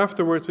question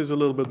afterwards is a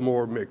little bit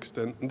more mixed,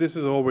 and this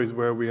is always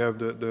where we have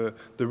the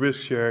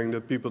risk sharing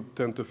that people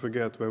tend to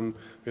forget when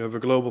we have a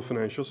global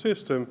financial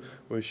system,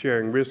 we're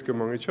sharing risk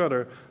among each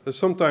other. There's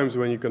sometimes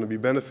when you're going to be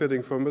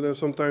benefiting from it, and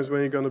sometimes when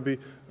you're going to be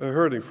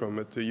hurting from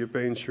it. You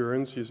pay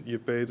insurance, you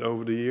pay it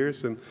over the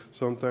years, and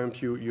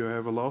sometimes you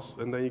have a loss,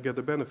 and then you get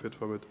the benefit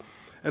from it.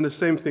 And the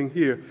same thing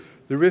here.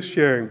 The risk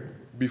sharing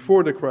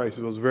before the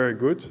crisis was very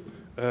good.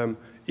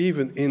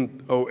 Even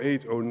in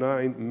 08,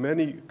 09,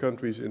 many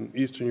countries in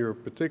Eastern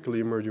Europe,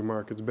 particularly emerging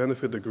markets,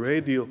 benefit a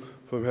great deal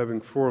from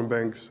having foreign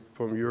banks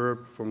from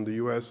Europe, from the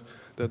US,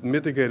 that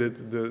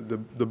mitigated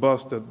the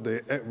bust that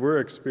they were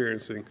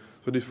experiencing.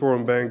 So these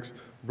foreign banks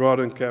brought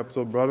in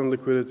capital, brought in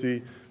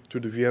liquidity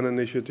through the Vienna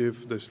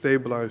Initiative. They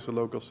stabilized the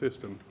local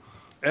system.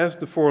 As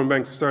the foreign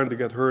banks started to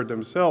get hurt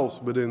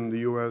themselves within the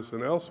US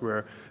and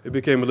elsewhere, it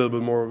became a little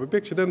bit more of a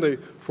picture. Then the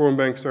foreign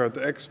banks started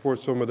to export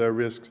some of their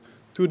risks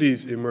to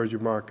these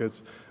emerging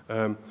markets,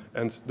 and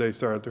they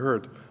started to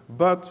hurt.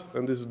 But,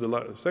 and this is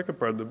the second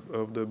part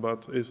of the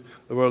but, is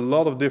there were a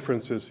lot of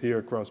differences here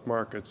across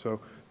markets. So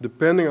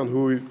depending on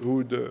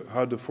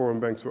how the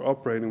foreign banks were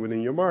operating within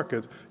your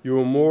market, you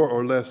were more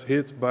or less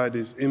hit by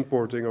this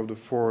importing of the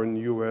foreign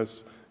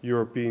US,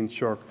 European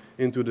shock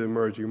into the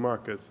emerging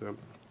markets.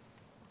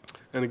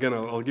 And again,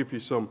 I'll give you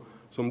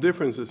some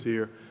differences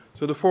here.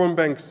 So the foreign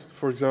banks,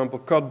 for example,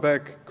 cut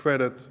back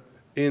credit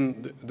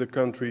in the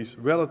countries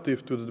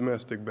relative to the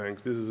domestic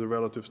banks. This is a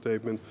relative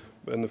statement,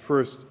 and the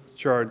first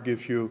chart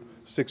gives you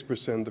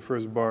 6%. The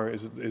first bar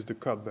is the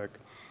cutback.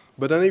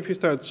 But then if you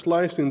start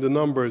slicing the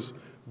numbers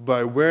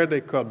by where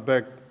they cut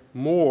back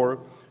more,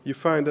 you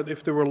find that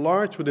if they were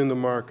large within the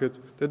market,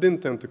 they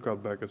didn't tend to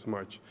cut back as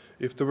much.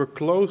 If they were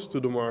close to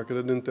the market,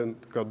 they didn't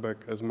tend to cut back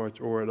as much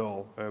or at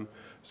all.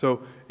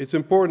 So it's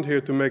important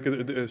here to make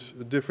a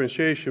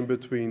differentiation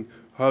between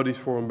how these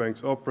foreign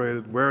banks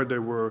operated, where they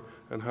were,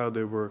 and how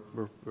they were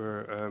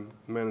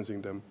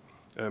managing them.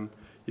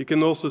 You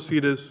can also see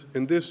this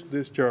in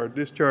this chart.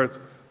 This chart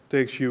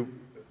takes you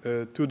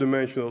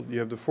two-dimensional. You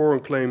have the foreign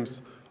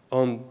claims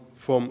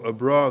from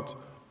abroad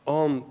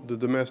on the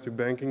domestic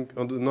banking,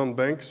 on the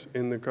non-banks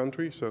in the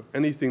country. So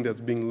anything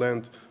that's being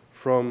lent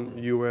from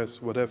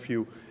US, what have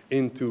you,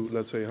 into,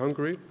 let's say,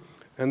 Hungary.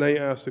 And they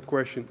ask the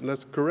question,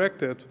 let's correct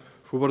that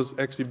for what is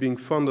actually being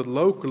funded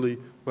locally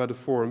by the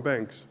foreign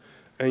banks.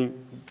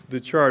 And the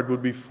chart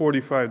would be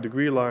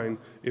 45-degree line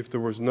if there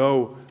was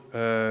no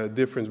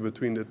difference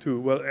between the two.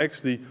 Well,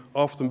 actually,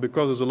 often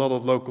because there's a lot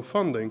of local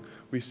funding,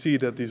 we see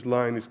that this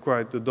line is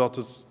the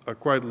dots are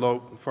quite low,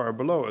 far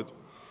below it.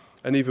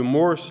 And even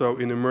more so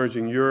in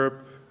emerging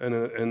Europe and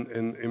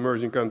in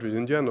emerging countries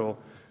in general.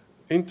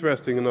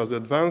 Interesting enough, the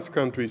advanced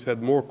countries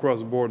had more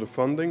cross-border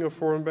funding of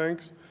foreign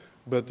banks,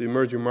 but the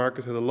emerging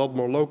markets had a lot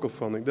more local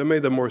funding. They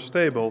made them more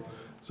stable.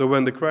 So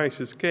when the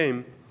crisis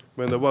came,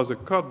 when there was a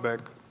cutback,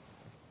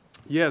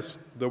 yes,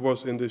 there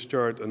was in this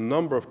chart a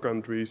number of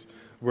countries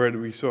where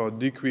we saw a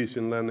decrease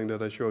in lending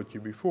that I showed you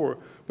before,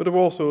 but there were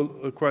also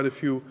quite a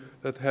few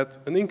that had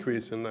an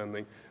increase in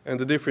lending. And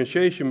the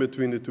differentiation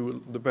between the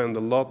two depend a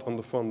lot on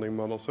the funding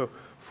model. So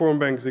foreign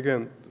banks,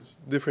 again,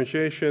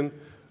 differentiation,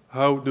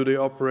 how do they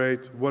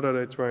operate, what are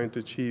they trying to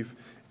achieve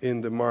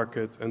in the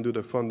market, and do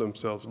they fund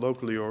themselves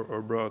locally or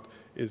abroad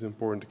is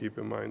important to keep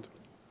in mind.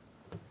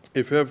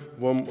 If you have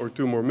 1 or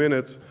 2 more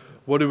minutes,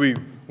 what do we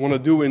want to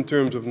do in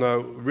terms of now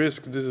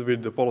risk? This is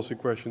really the policy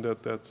question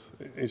that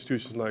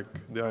institutions like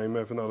the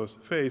IMF and others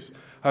face.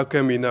 How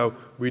can we now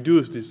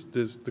reduce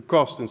the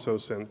cost in some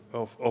sense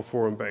of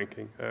foreign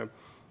banking?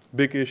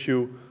 Big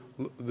issue,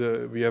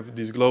 we have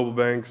these global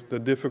banks, they're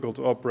difficult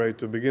to operate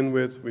to begin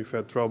with. We've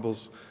had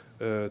troubles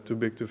too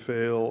big to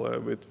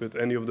fail with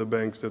any of the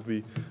banks that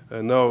we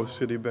know,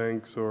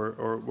 Citibanks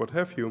or what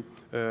have you,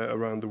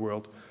 around the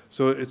world.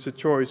 So it's a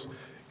choice.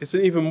 It's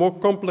an even more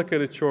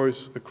complicated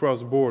choice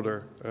across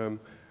border.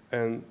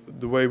 And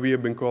the way we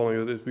have been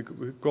calling it is we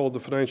call it the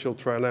financial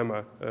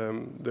trilemma.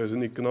 There's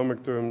an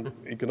economic term,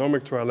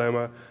 economic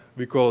trilemma.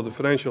 We call it the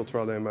financial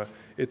trilemma.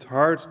 It's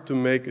hard to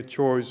make a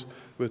choice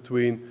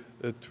between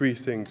 3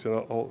 things, and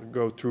I'll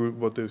go through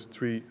what those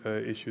 3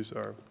 issues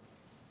are.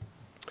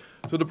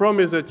 So the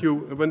problem is that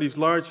when these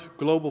large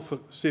global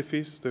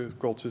SIFIs, they're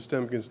called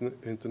systemic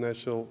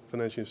international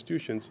financial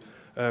institutions,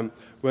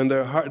 when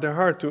they're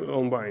hard to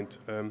unwind.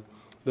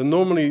 They're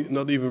normally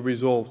not even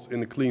resolved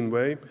in a clean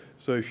way.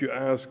 So if you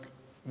ask,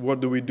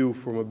 what do we do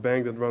from a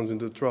bank that runs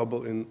into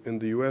trouble in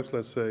the US,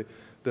 let's say,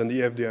 then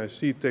the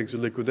FDIC takes a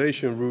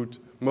liquidation route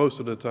most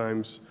of the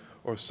times,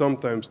 or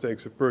sometimes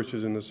takes a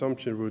purchase and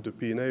assumption route, a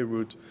P&A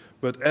route.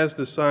 But as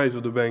the size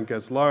of the bank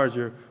gets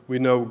larger, we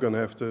know we're going to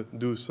have to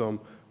do some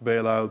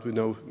bailout. We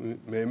know we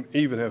may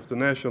even have to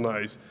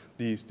nationalize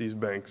these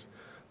banks.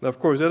 Now, of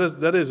course,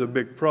 that is a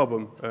big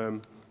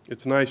problem.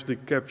 It's nicely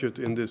captured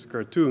in this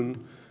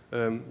cartoon.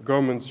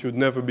 Governments should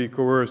never be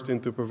coerced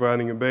into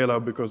providing a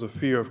bailout because of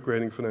fear of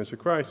creating financial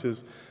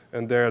crisis.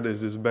 And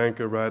there's this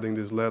banker writing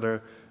this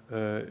letter.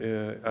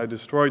 I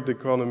destroyed the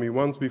economy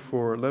once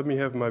before. Let me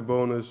have my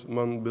bonus,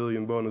 1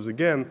 billion bonus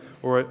again,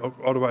 or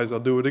otherwise I'll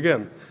do it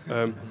again.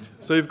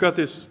 So you've got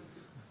this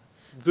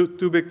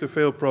too big to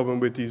fail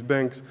problem with these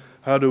banks.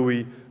 How do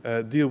we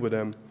deal with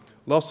them?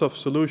 Lots of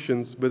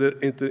solutions, but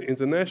in the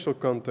international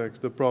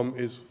context, the problem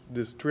is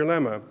this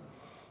trilemma.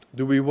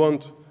 Do we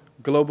want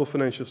global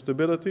financial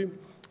stability?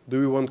 Do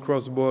we want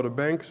cross-border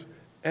banks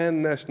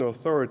and national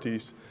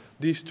authorities?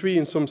 These 3,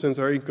 in some sense,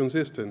 are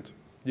inconsistent.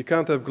 You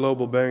can't have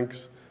global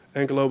banks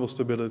and global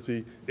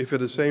stability if at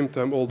the same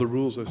time all the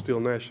rules are still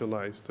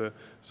nationalized.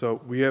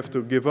 So we have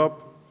to give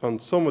up on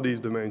some of these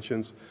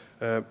dimensions.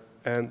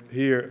 And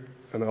here,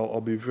 and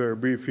I'll be very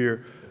brief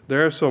here,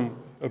 there are some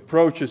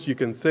approaches you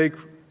can take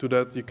to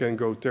that. You can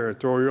go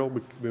territorial.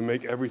 We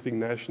make everything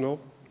national,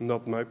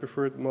 not my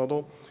preferred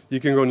model. You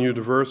can go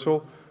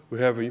universal. We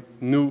have a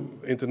new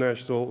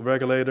international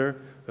regulator.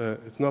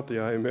 It's not the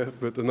IMF,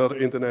 but another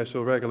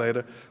international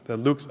regulator that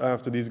looks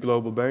after these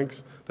global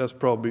banks. That's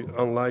probably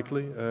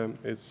unlikely.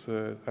 It's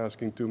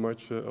asking too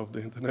much of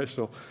the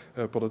international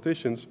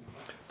politicians.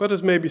 But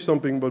it's maybe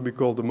something what we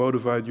call the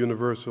modified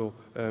universal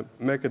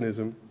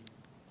mechanism.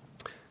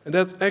 And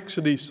that's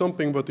actually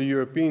something what the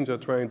Europeans are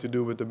trying to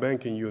do with the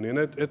banking union.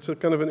 It's a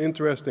kind of an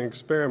interesting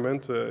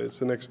experiment.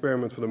 It's an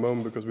experiment for the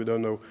moment because we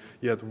don't know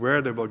yet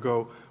where they will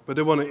go. But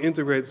they want to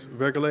integrate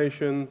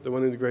regulation, they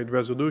want to integrate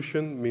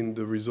resolution, meaning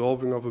the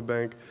resolving of a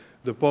bank,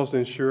 deposit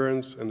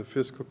insurance and the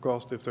fiscal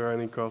cost, if there are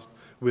any costs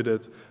with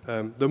it.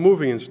 They're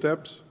moving in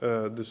steps.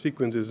 The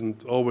sequence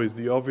isn't always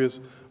the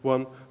obvious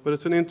one, but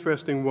it's an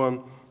interesting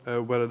one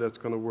whether that's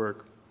going to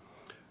work.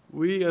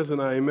 We as an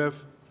IMF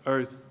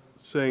are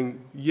saying,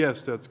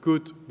 yes, that's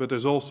good, but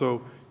there's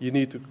also, you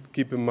need to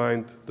keep in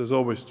mind, there's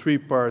always 3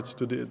 parts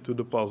to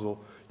the puzzle.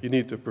 You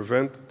need to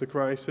prevent the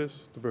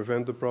crisis, to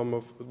prevent the problem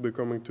of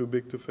becoming too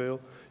big to fail.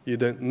 You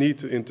then need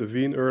to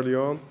intervene early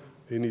on.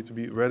 You need to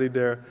be ready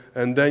there.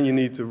 And then you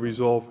need to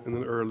resolve in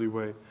an early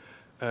way.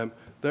 There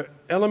are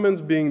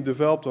elements being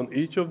developed on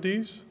each of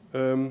these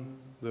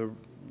the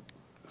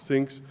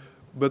things,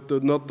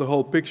 but not the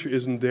whole picture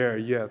isn't there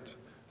yet.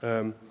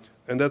 And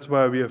that's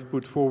why we have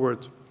put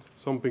forward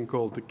something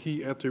called the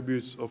key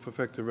attributes of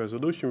effective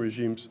resolution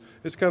regimes.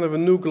 It's kind of a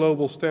new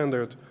global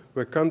standard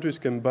where countries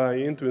can buy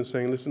into and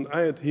saying, listen,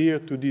 I adhere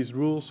to these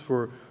rules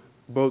for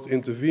both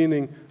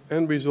intervening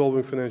and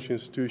resolving financial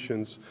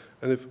institutions.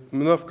 And if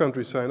enough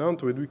countries sign on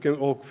to it, we can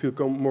all feel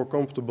more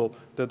comfortable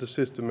that the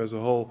system as a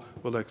whole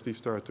will actually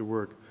start to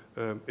work.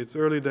 It's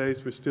early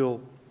days. We're still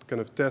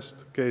kind of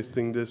test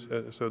casing this,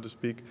 so to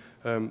speak,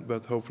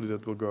 but hopefully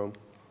that will go.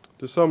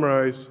 To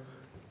summarize,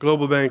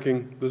 global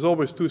banking, there's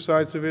always two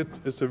sides of it.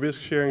 It's a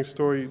risk-sharing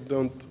story.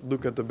 Don't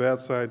look at the bad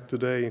side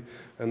today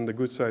and the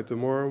good side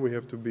tomorrow. We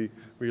have to be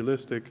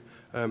realistic.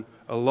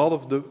 A lot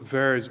of the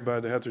varies by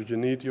the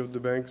heterogeneity of the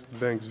banks. The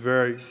banks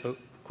vary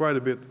quite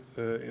a bit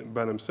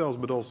by themselves,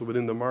 but also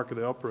within the market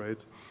they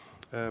operate.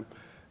 And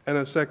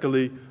then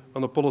secondly,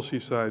 on the policy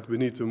side, we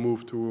need to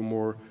move to a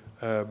more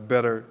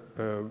better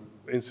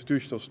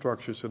institutional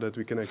structure so that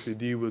we can actually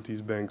deal with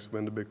these banks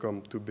when they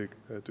become too big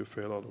to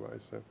fail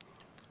otherwise.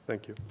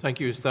 Thank you. Thank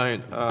you,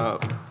 Stijn.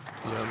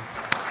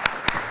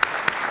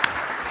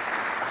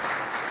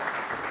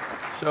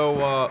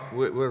 So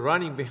we're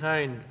running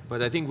behind,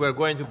 but I think we're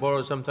going to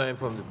borrow some time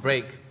from the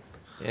break,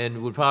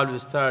 and we'll probably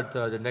start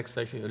the next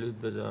session a little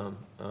bit,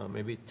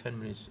 maybe 10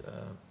 minutes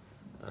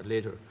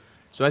later.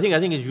 So I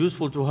think it's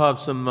useful to have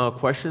some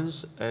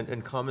questions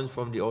and comments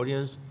from the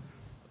audience.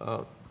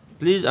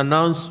 Please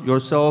announce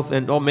yourself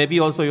and or maybe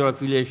also your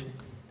affiliation.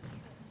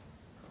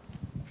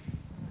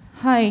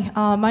 Hi,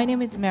 my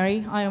name is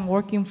Mary. I am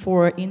working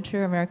for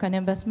Inter-American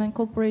Investment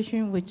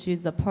Corporation, which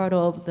is a part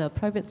of the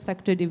private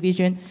sector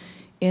division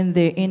in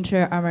the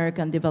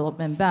Inter-American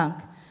Development Bank.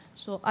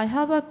 So I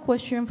have a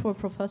question for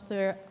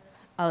Professor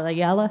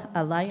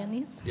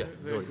Allayannis. Yeah,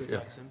 Very good yeah.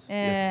 accent.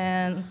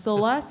 And so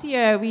last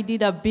year we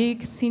did a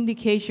big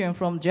syndication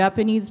from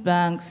Japanese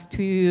banks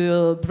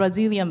to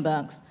Brazilian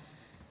banks.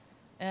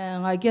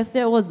 And I guess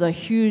there was a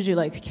huge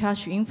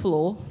cash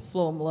inflow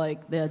from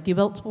the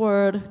developed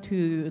world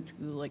to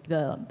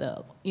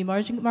the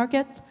emerging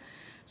markets.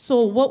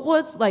 So what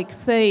was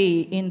say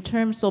in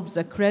terms of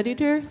the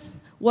creditors,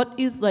 what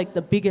is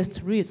the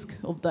biggest risk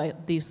of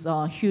this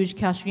huge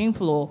cash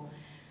inflow,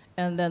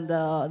 and then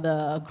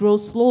the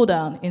growth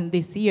slowdown in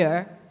this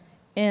year,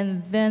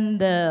 and then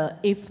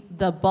if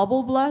the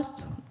bubble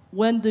blast,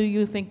 when do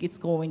you think it's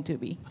going to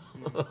be?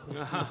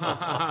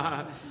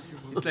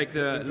 It's like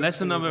the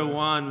lesson number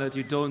one that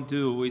you don't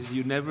do is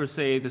you never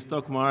say the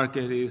stock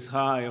market is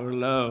high or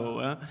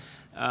low.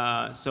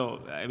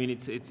 So I mean,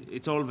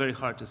 it's all very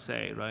hard to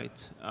say,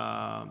 right?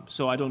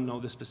 So I don't know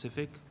the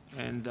specific,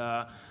 and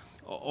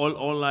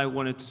all I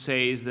wanted to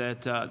say is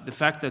that the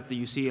fact that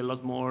you see a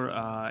lot more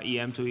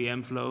EM to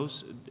EM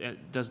flows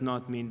does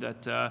not mean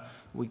that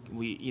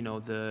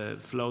the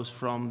flows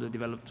from the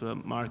developed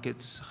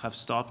markets have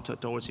stopped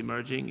towards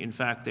emerging. In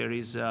fact, there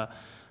is.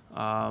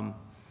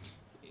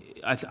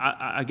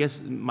 I guess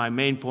my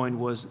main point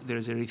was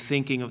there's a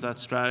rethinking of that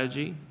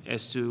strategy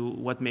as to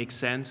what makes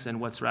sense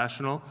and what's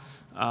rational.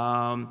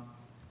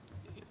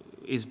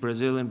 Is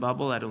Brazil in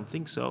bubble? I don't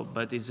think so.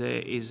 But is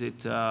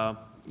it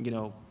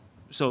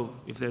so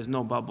if there's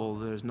no bubble,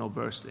 there's no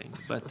bursting.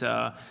 But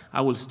I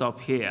will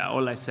stop here.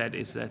 All I said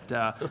is that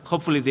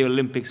hopefully the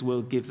Olympics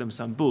will give them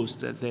some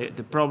boost.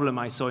 The problem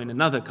I saw in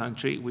another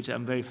country, which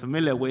I'm very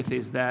familiar with,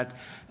 is that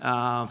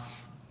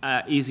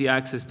easy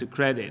access to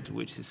credit,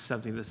 which is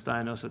something that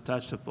Stijn also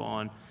touched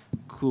upon,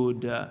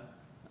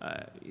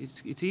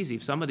 it's easy.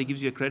 If somebody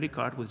gives you a credit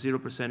card with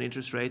 0%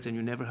 interest rates and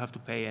you never have to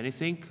pay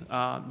anything,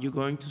 you're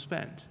going to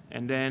spend.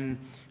 And then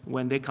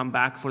when they come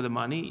back for the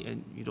money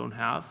and you don't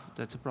have,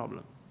 that's a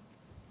problem.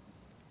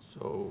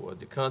 So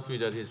the country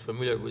that is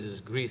familiar with is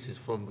Greece, is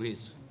from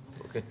Greece.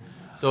 Okay.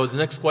 So the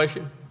next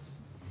question.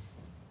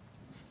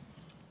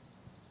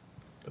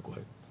 Go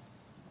ahead.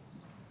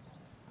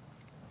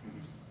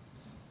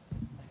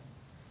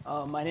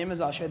 My name is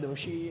Ashay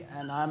Doshi,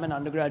 and I'm an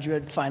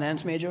undergraduate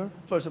finance major.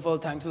 First of all,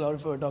 thanks a lot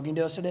for talking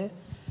to us today.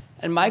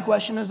 And my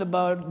question is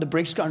about the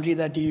BRICS country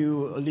that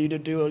you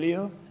alluded to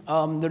earlier.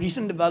 The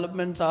recent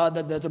developments are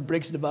that there's a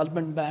BRICS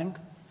Development Bank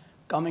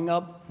coming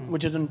up,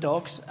 which is in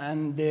talks,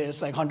 and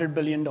there's $100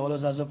 billion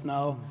as of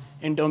now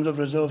in terms of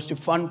reserves to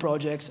fund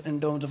projects in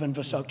terms of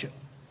infrastructure.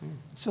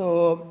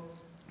 So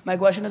my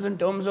question is in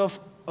terms of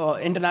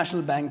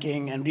international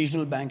banking and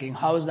regional banking,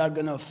 how is that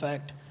going to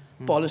affect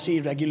policy,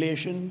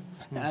 regulation,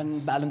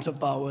 and balance of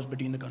powers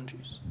between the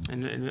countries?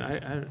 And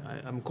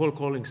I'm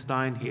calling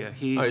Stijn here.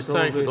 He's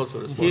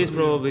He's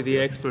probably the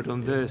expert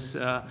on this.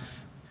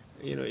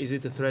 Is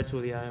it a threat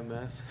to the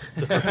IMF?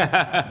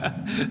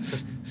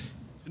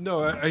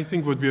 No, I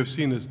think what we have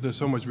seen is there's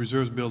so much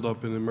reserves built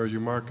up in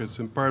emerging markets,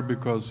 in part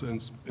because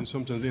and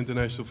sometimes the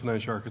international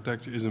financial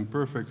architecture isn't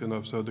perfect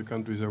enough, so the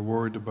countries are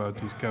worried about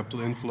these capital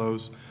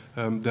inflows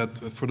that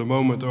for the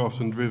moment are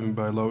often driven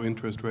by low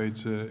interest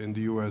rates in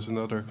the US and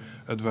other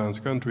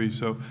advanced countries.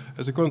 So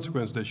as a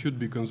consequence, they should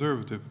be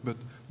conservative, but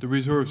the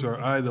reserves are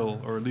idle,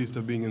 or at least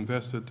they're being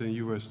invested in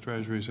US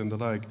treasuries and the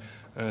like.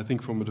 And I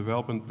think from a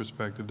development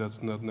perspective,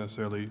 that's not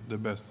necessarily the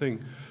best thing.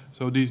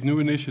 So these new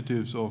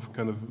initiatives of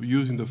kind of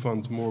using the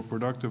funds more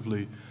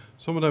productively,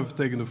 Some of them have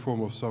taken the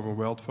form of sovereign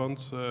wealth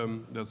funds.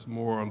 That's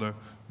more on the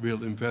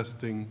real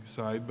investing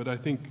side. But I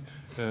think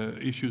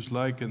issues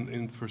like an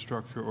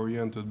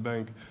infrastructure-oriented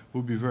bank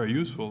would be very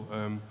useful.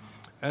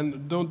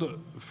 And don't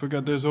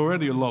forget, there's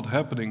already a lot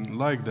happening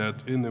like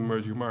that in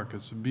emerging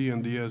markets.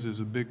 BNDES is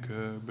a big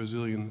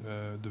Brazilian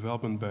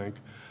development bank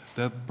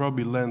that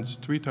probably lends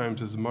 3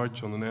 times as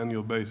much on an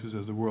annual basis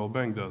as the World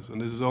Bank does.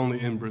 And this is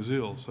only in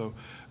Brazil. So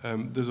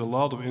there's a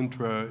lot of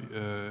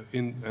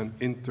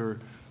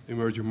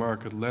inter-emerging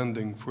market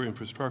lending for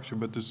infrastructure,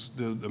 but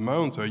the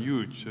amounts are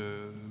huge.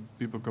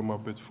 People come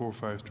up with 4 or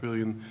 5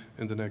 trillion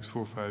in the next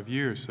 4 or 5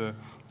 years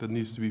that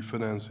needs to be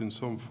financed in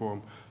some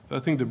form. I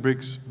think the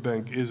BRICS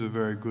Bank is a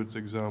very good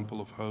example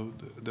of how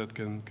that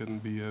can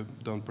be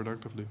done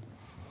productively.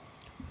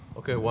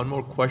 Okay, one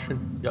more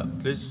question. Yeah,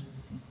 please.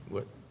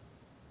 What?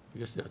 I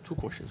guess there are 2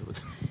 questions.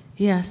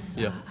 Yes.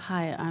 Yeah.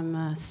 Hi, I'm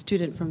a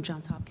student from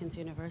Johns Hopkins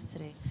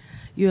University.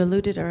 You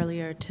alluded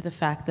earlier to the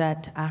fact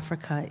that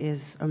Africa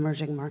is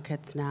emerging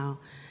markets now,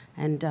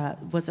 and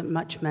wasn't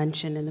much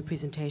mentioned in the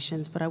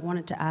presentations, but I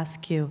wanted to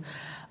ask you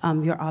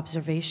your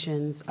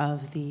observations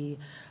of the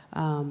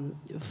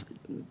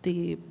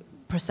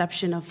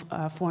perception of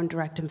foreign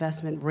direct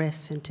investment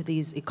risks into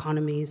these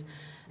economies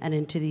and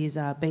into these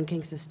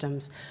banking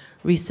systems.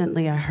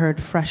 Recently, I heard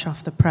fresh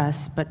off the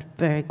press, but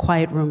very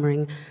quiet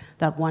rumoring,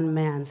 that one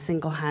man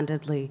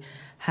single-handedly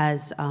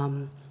has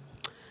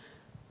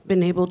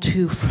been able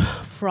to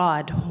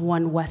fraud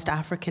one West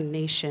African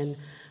nation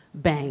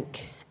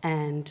bank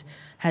and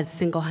has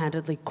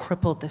single-handedly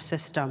crippled the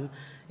system.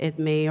 It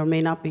may or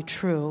may not be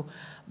true,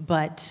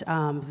 but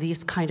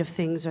these kind of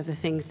things are the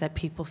things that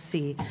people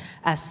see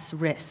as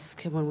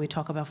risk when we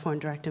talk about foreign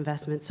direct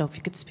investment. So if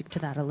you could speak to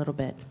that a little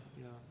bit.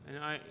 Yeah, and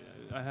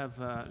I have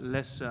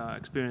less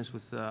experience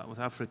with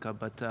Africa,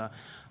 but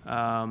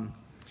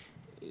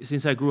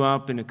since I grew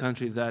up in a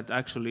country that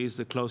actually is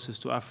the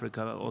closest to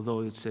Africa,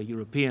 although it's a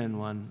European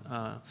one,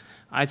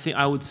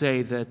 I would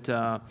say that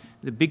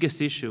the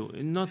biggest issue,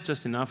 not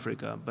just in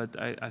Africa, but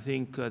I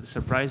think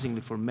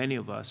surprisingly for many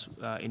of us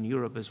in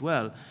Europe as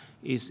well,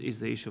 is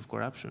the issue of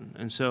corruption.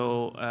 And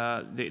so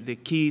the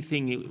key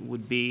thing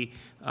would be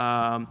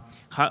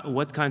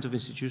what kinds of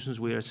institutions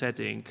we are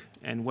setting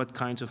and what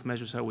kinds of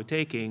measures are we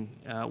taking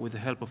with the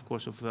help, of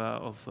course, of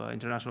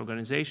international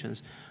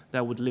organizations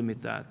that would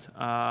limit that.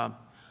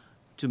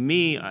 To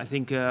me, I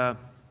think that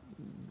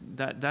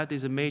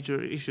is a major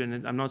issue,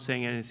 and I'm not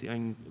saying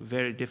anything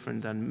very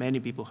different than many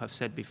people have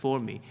said before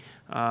me.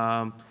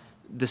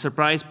 The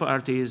surprise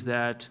part is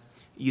that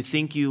you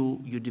think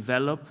you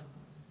develop,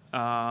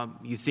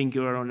 you think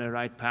you're on the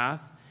right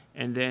path,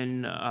 and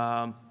then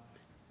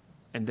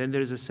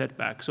there's a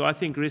setback. So I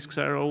think risks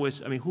are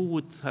always, I mean, who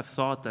would have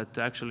thought that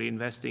actually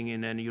investing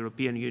in a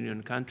European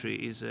Union country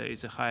is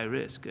a high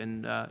risk,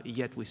 and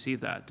yet we see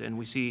that, and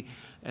we see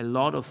a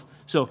lot of,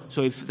 so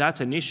if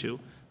that's an issue,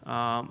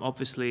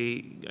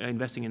 obviously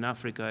investing in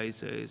Africa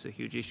is a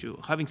huge issue.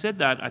 Having said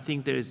that, I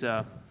think there's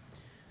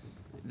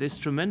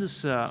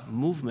tremendous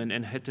movement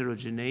and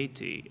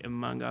heterogeneity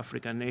among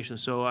African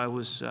nations. So I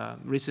was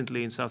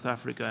recently in South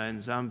Africa and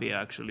Zambia,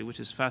 actually, which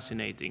is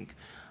fascinating.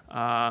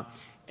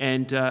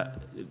 And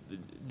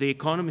the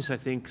economies, I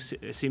think,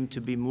 seem to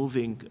be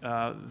moving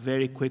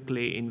very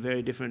quickly in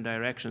very different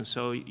directions.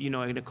 So, you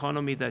know, an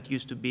economy that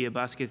used to be a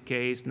basket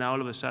case, now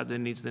all of a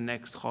sudden needs the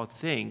next hot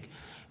thing,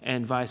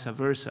 and vice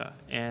versa.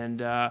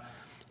 And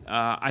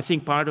I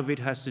think part of it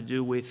has to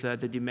do with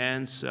the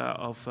demands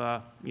of,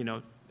 you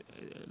know,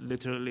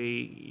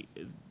 literally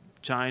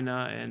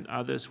China and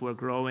others were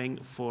growing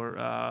for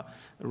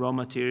raw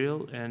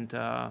material and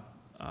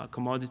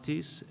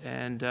commodities,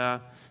 and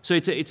so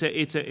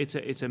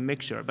it's a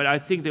mixture. But I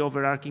think the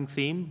overarching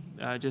theme,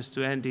 just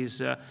to end,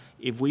 is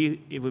if we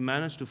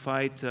manage to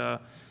fight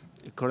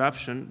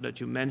corruption that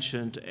you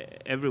mentioned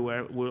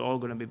everywhere, we're all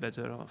going to be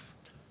better off.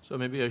 So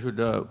maybe I should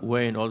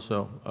weigh in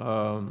also.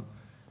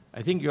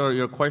 I think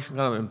your question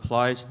kind of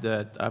implies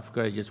that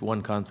Africa is just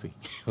one country.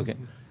 Okay,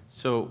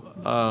 so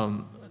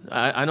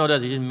I know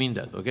that you didn't mean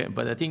that. Okay,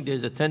 but I think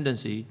there's a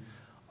tendency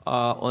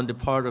on the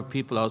part of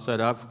people outside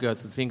Africa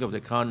to think of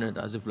the continent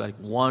as if like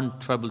one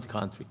troubled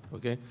country,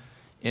 okay?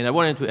 And I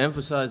wanted to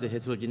emphasize the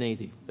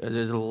heterogeneity.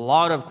 There's a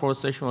lot of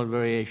cross-sectional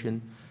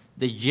variation.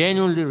 The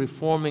genuinely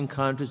reforming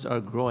countries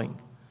are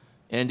growing.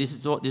 And this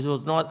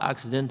was not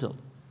accidental,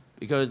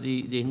 because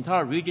the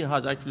entire region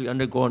has actually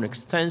undergone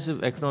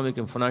extensive economic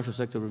and financial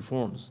sector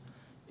reforms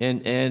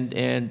and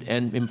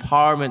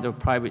empowerment of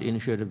private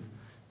initiative,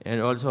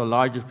 and also a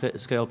larger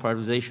scale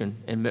privatization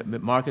and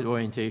market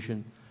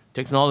orientation,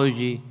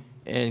 technology,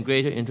 and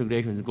greater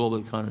integration with the global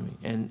economy.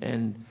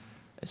 And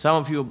some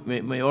of you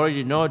may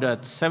already know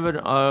that 7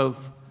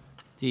 of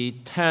the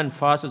 10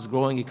 fastest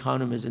growing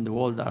economies in the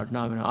world are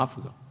now in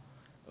Africa.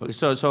 Okay,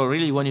 so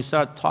really when you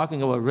start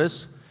talking about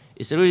risk,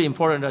 it's really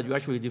important that you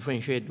actually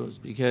differentiate those,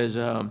 because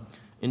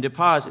in the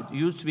past it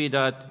used to be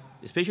that,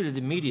 especially the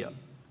media,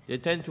 they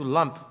tend to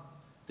lump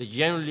the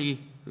generally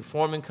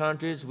reforming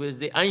countries with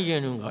the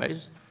ungenuine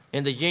guys,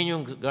 and the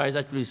genuine guys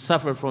actually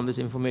suffer from this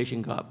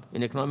information gap.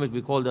 In economics,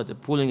 we call that the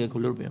pooling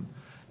equilibrium.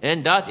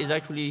 And that is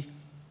actually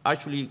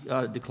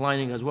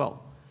declining as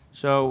well.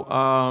 So,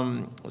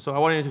 so I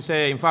wanted to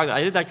say, in fact,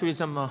 I did actually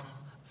some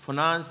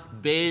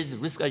finance-based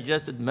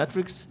risk-adjusted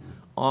metrics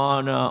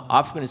on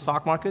African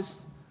stock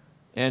markets.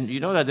 And you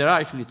know that there are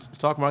actually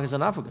stock markets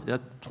in Africa. There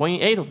are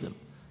 28 of them.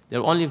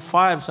 There were only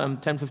 5 some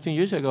 10, 15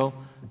 years ago.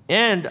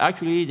 And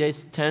actually, they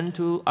tend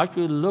to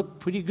actually look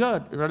pretty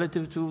good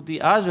relative to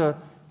the other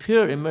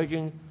peer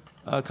emerging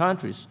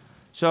countries.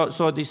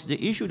 So the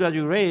issue that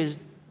you raised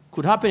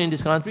could happen in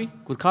this country,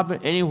 could happen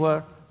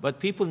anywhere, but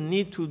people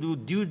need to do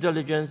due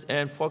diligence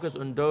and focus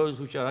on those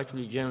which are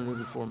actually genuinely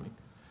reforming.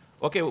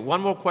 Okay, one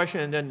more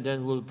question, and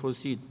then we'll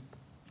proceed.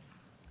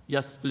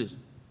 Yes, please.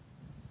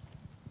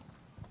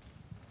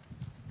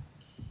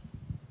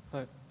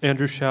 Hi,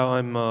 Andrew Shao.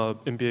 I'm an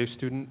MBA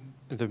student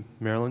at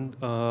Maryland.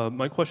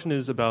 My question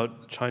is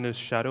about China's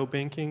shadow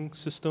banking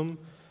system.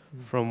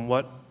 From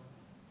what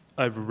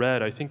I've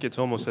read, I think it's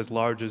almost as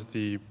large as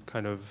the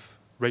kind of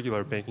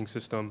regular banking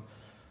system,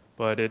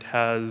 but it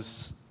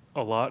has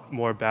a lot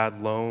more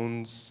bad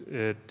loans.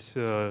 It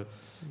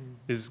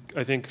is,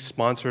 I think,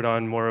 sponsored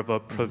on more of a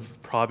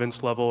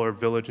province level or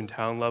village and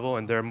town level,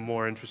 and they're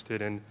more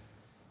interested in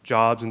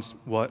jobs and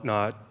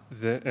whatnot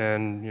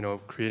and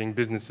creating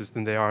businesses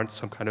than they are in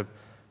some kind of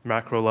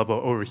macro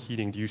level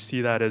overheating. Do you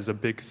see that as a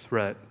big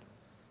threat?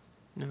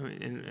 No,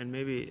 and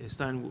maybe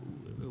Stijn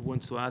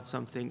wants to add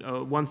something.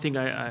 One thing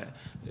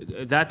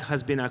that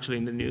has been actually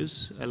in the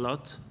news a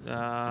lot,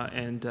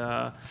 and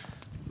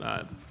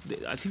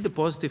I think the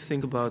positive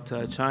thing about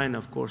China,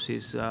 of course,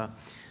 is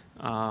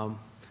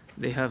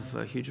they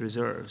have huge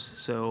reserves.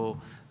 So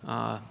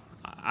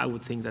I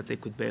would think that they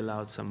could bail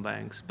out some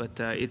banks, but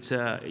it's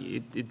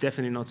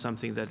definitely not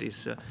something that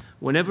is.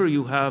 Whenever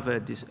you have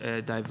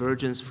a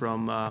divergence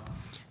from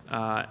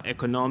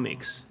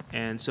economics,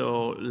 and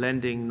so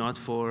lending not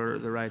for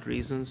the right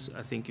reasons,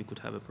 I think you could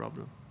have a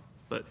problem.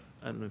 But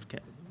I don't know if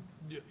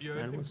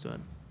Stijn wants to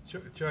add.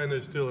 China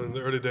is still in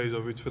the early days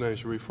of its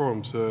financial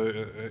reforms,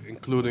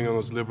 including on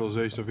its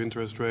liberalization of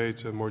interest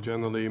rates and more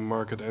generally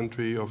market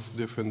entry of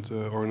different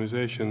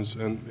organizations.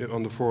 And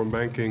on the foreign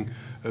banking,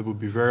 it would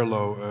be very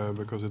low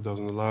because it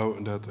doesn't allow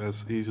that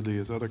as easily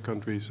as other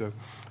countries.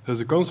 As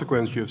a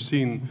consequence, you have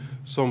seen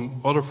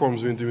some other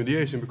forms of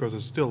intermediation because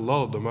there's still a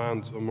lot of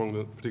demand,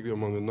 particularly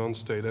among the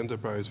non-state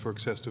enterprise, for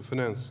access to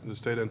finance. The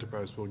state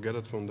enterprise will get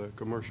it from the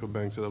commercial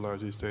banks that are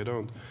largely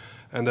state-owned.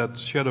 And that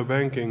shadow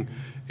banking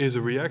is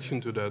a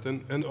reaction to that.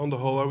 And on the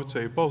whole, I would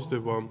say a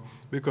positive one,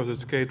 because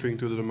it's catering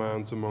to the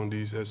demands among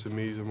these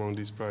SMEs, among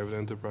these private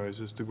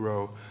enterprises to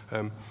grow.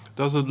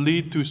 Does it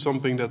lead to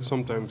something that's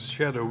sometimes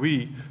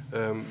shadowy?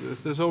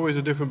 There's always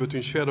a difference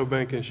between shadow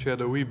banking and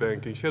shadowy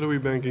banking. Shadowy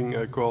banking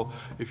I call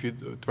if you're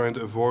trying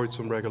to avoid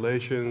some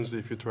regulations,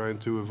 if you're trying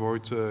to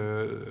avoid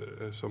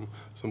some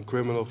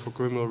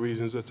criminal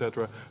reasons,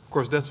 etc. Of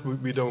course,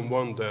 we don't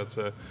want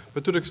that.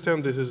 But to the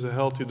extent this is a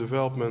healthy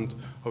development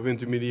of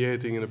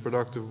intermediating in a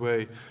productive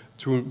way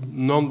through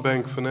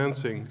non-bank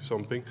financing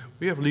something.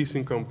 We have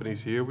leasing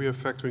companies here, we have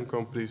factoring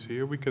companies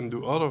here, we can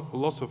do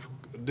lots of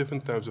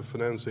different types of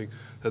financing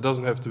that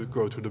doesn't have to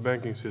go through the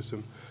banking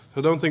system. So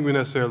I don't think we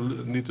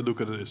necessarily need to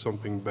look at it as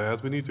something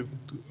bad. We need to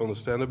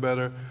understand it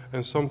better,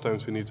 and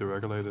sometimes we need to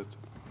regulate it.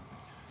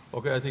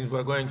 Okay, I think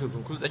we're going to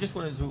conclude. I just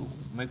wanted to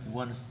make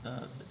one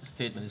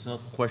statement, it's not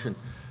a question,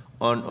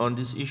 on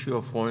this issue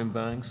of foreign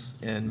banks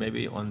and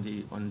maybe on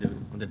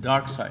the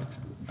dark side.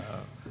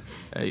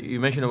 You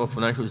mentioned about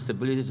financial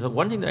stability. So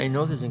one thing that I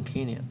noticed in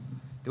Kenya,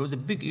 there was a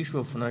big issue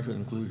of financial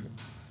inclusion.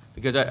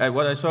 Because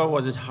what I saw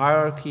was this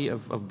hierarchy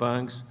of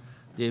banks.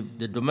 The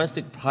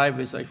domestic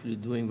private is actually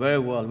doing very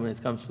well when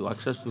it comes to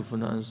access to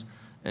finance.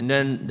 And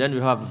then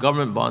you have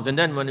government bonds, and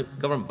then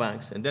government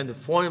banks. And then the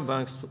foreign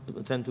banks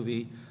tend to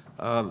be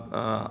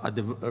at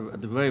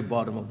the very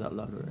bottom of that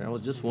ladder. And I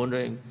was just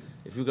wondering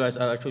if you guys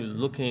are actually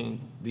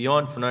looking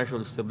beyond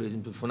financial stability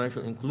into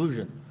financial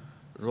inclusion,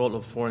 role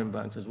of foreign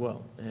banks as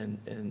well.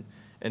 And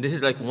this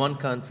is like one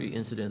country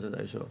incident that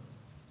I saw.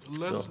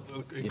 Less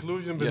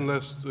inclusion, been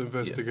less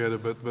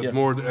investigated, but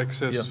more the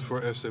access for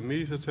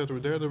SMEs, etc.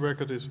 There, the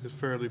record is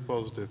fairly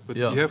positive. But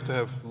you have to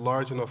have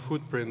large enough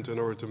footprint in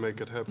order to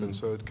make it happen.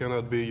 So it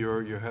cannot be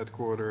your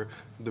headquarter,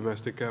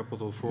 domestic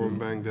capital, foreign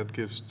bank that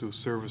gives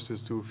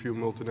services to a few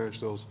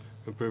multinationals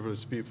and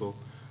privileged people.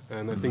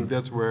 And I think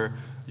that's where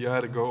you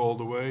either go all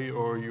the way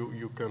or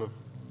you kind of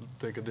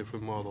take a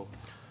different model.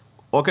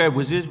 Okay,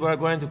 with this, we're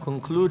going to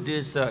conclude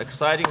this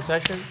exciting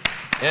session.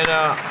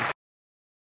 And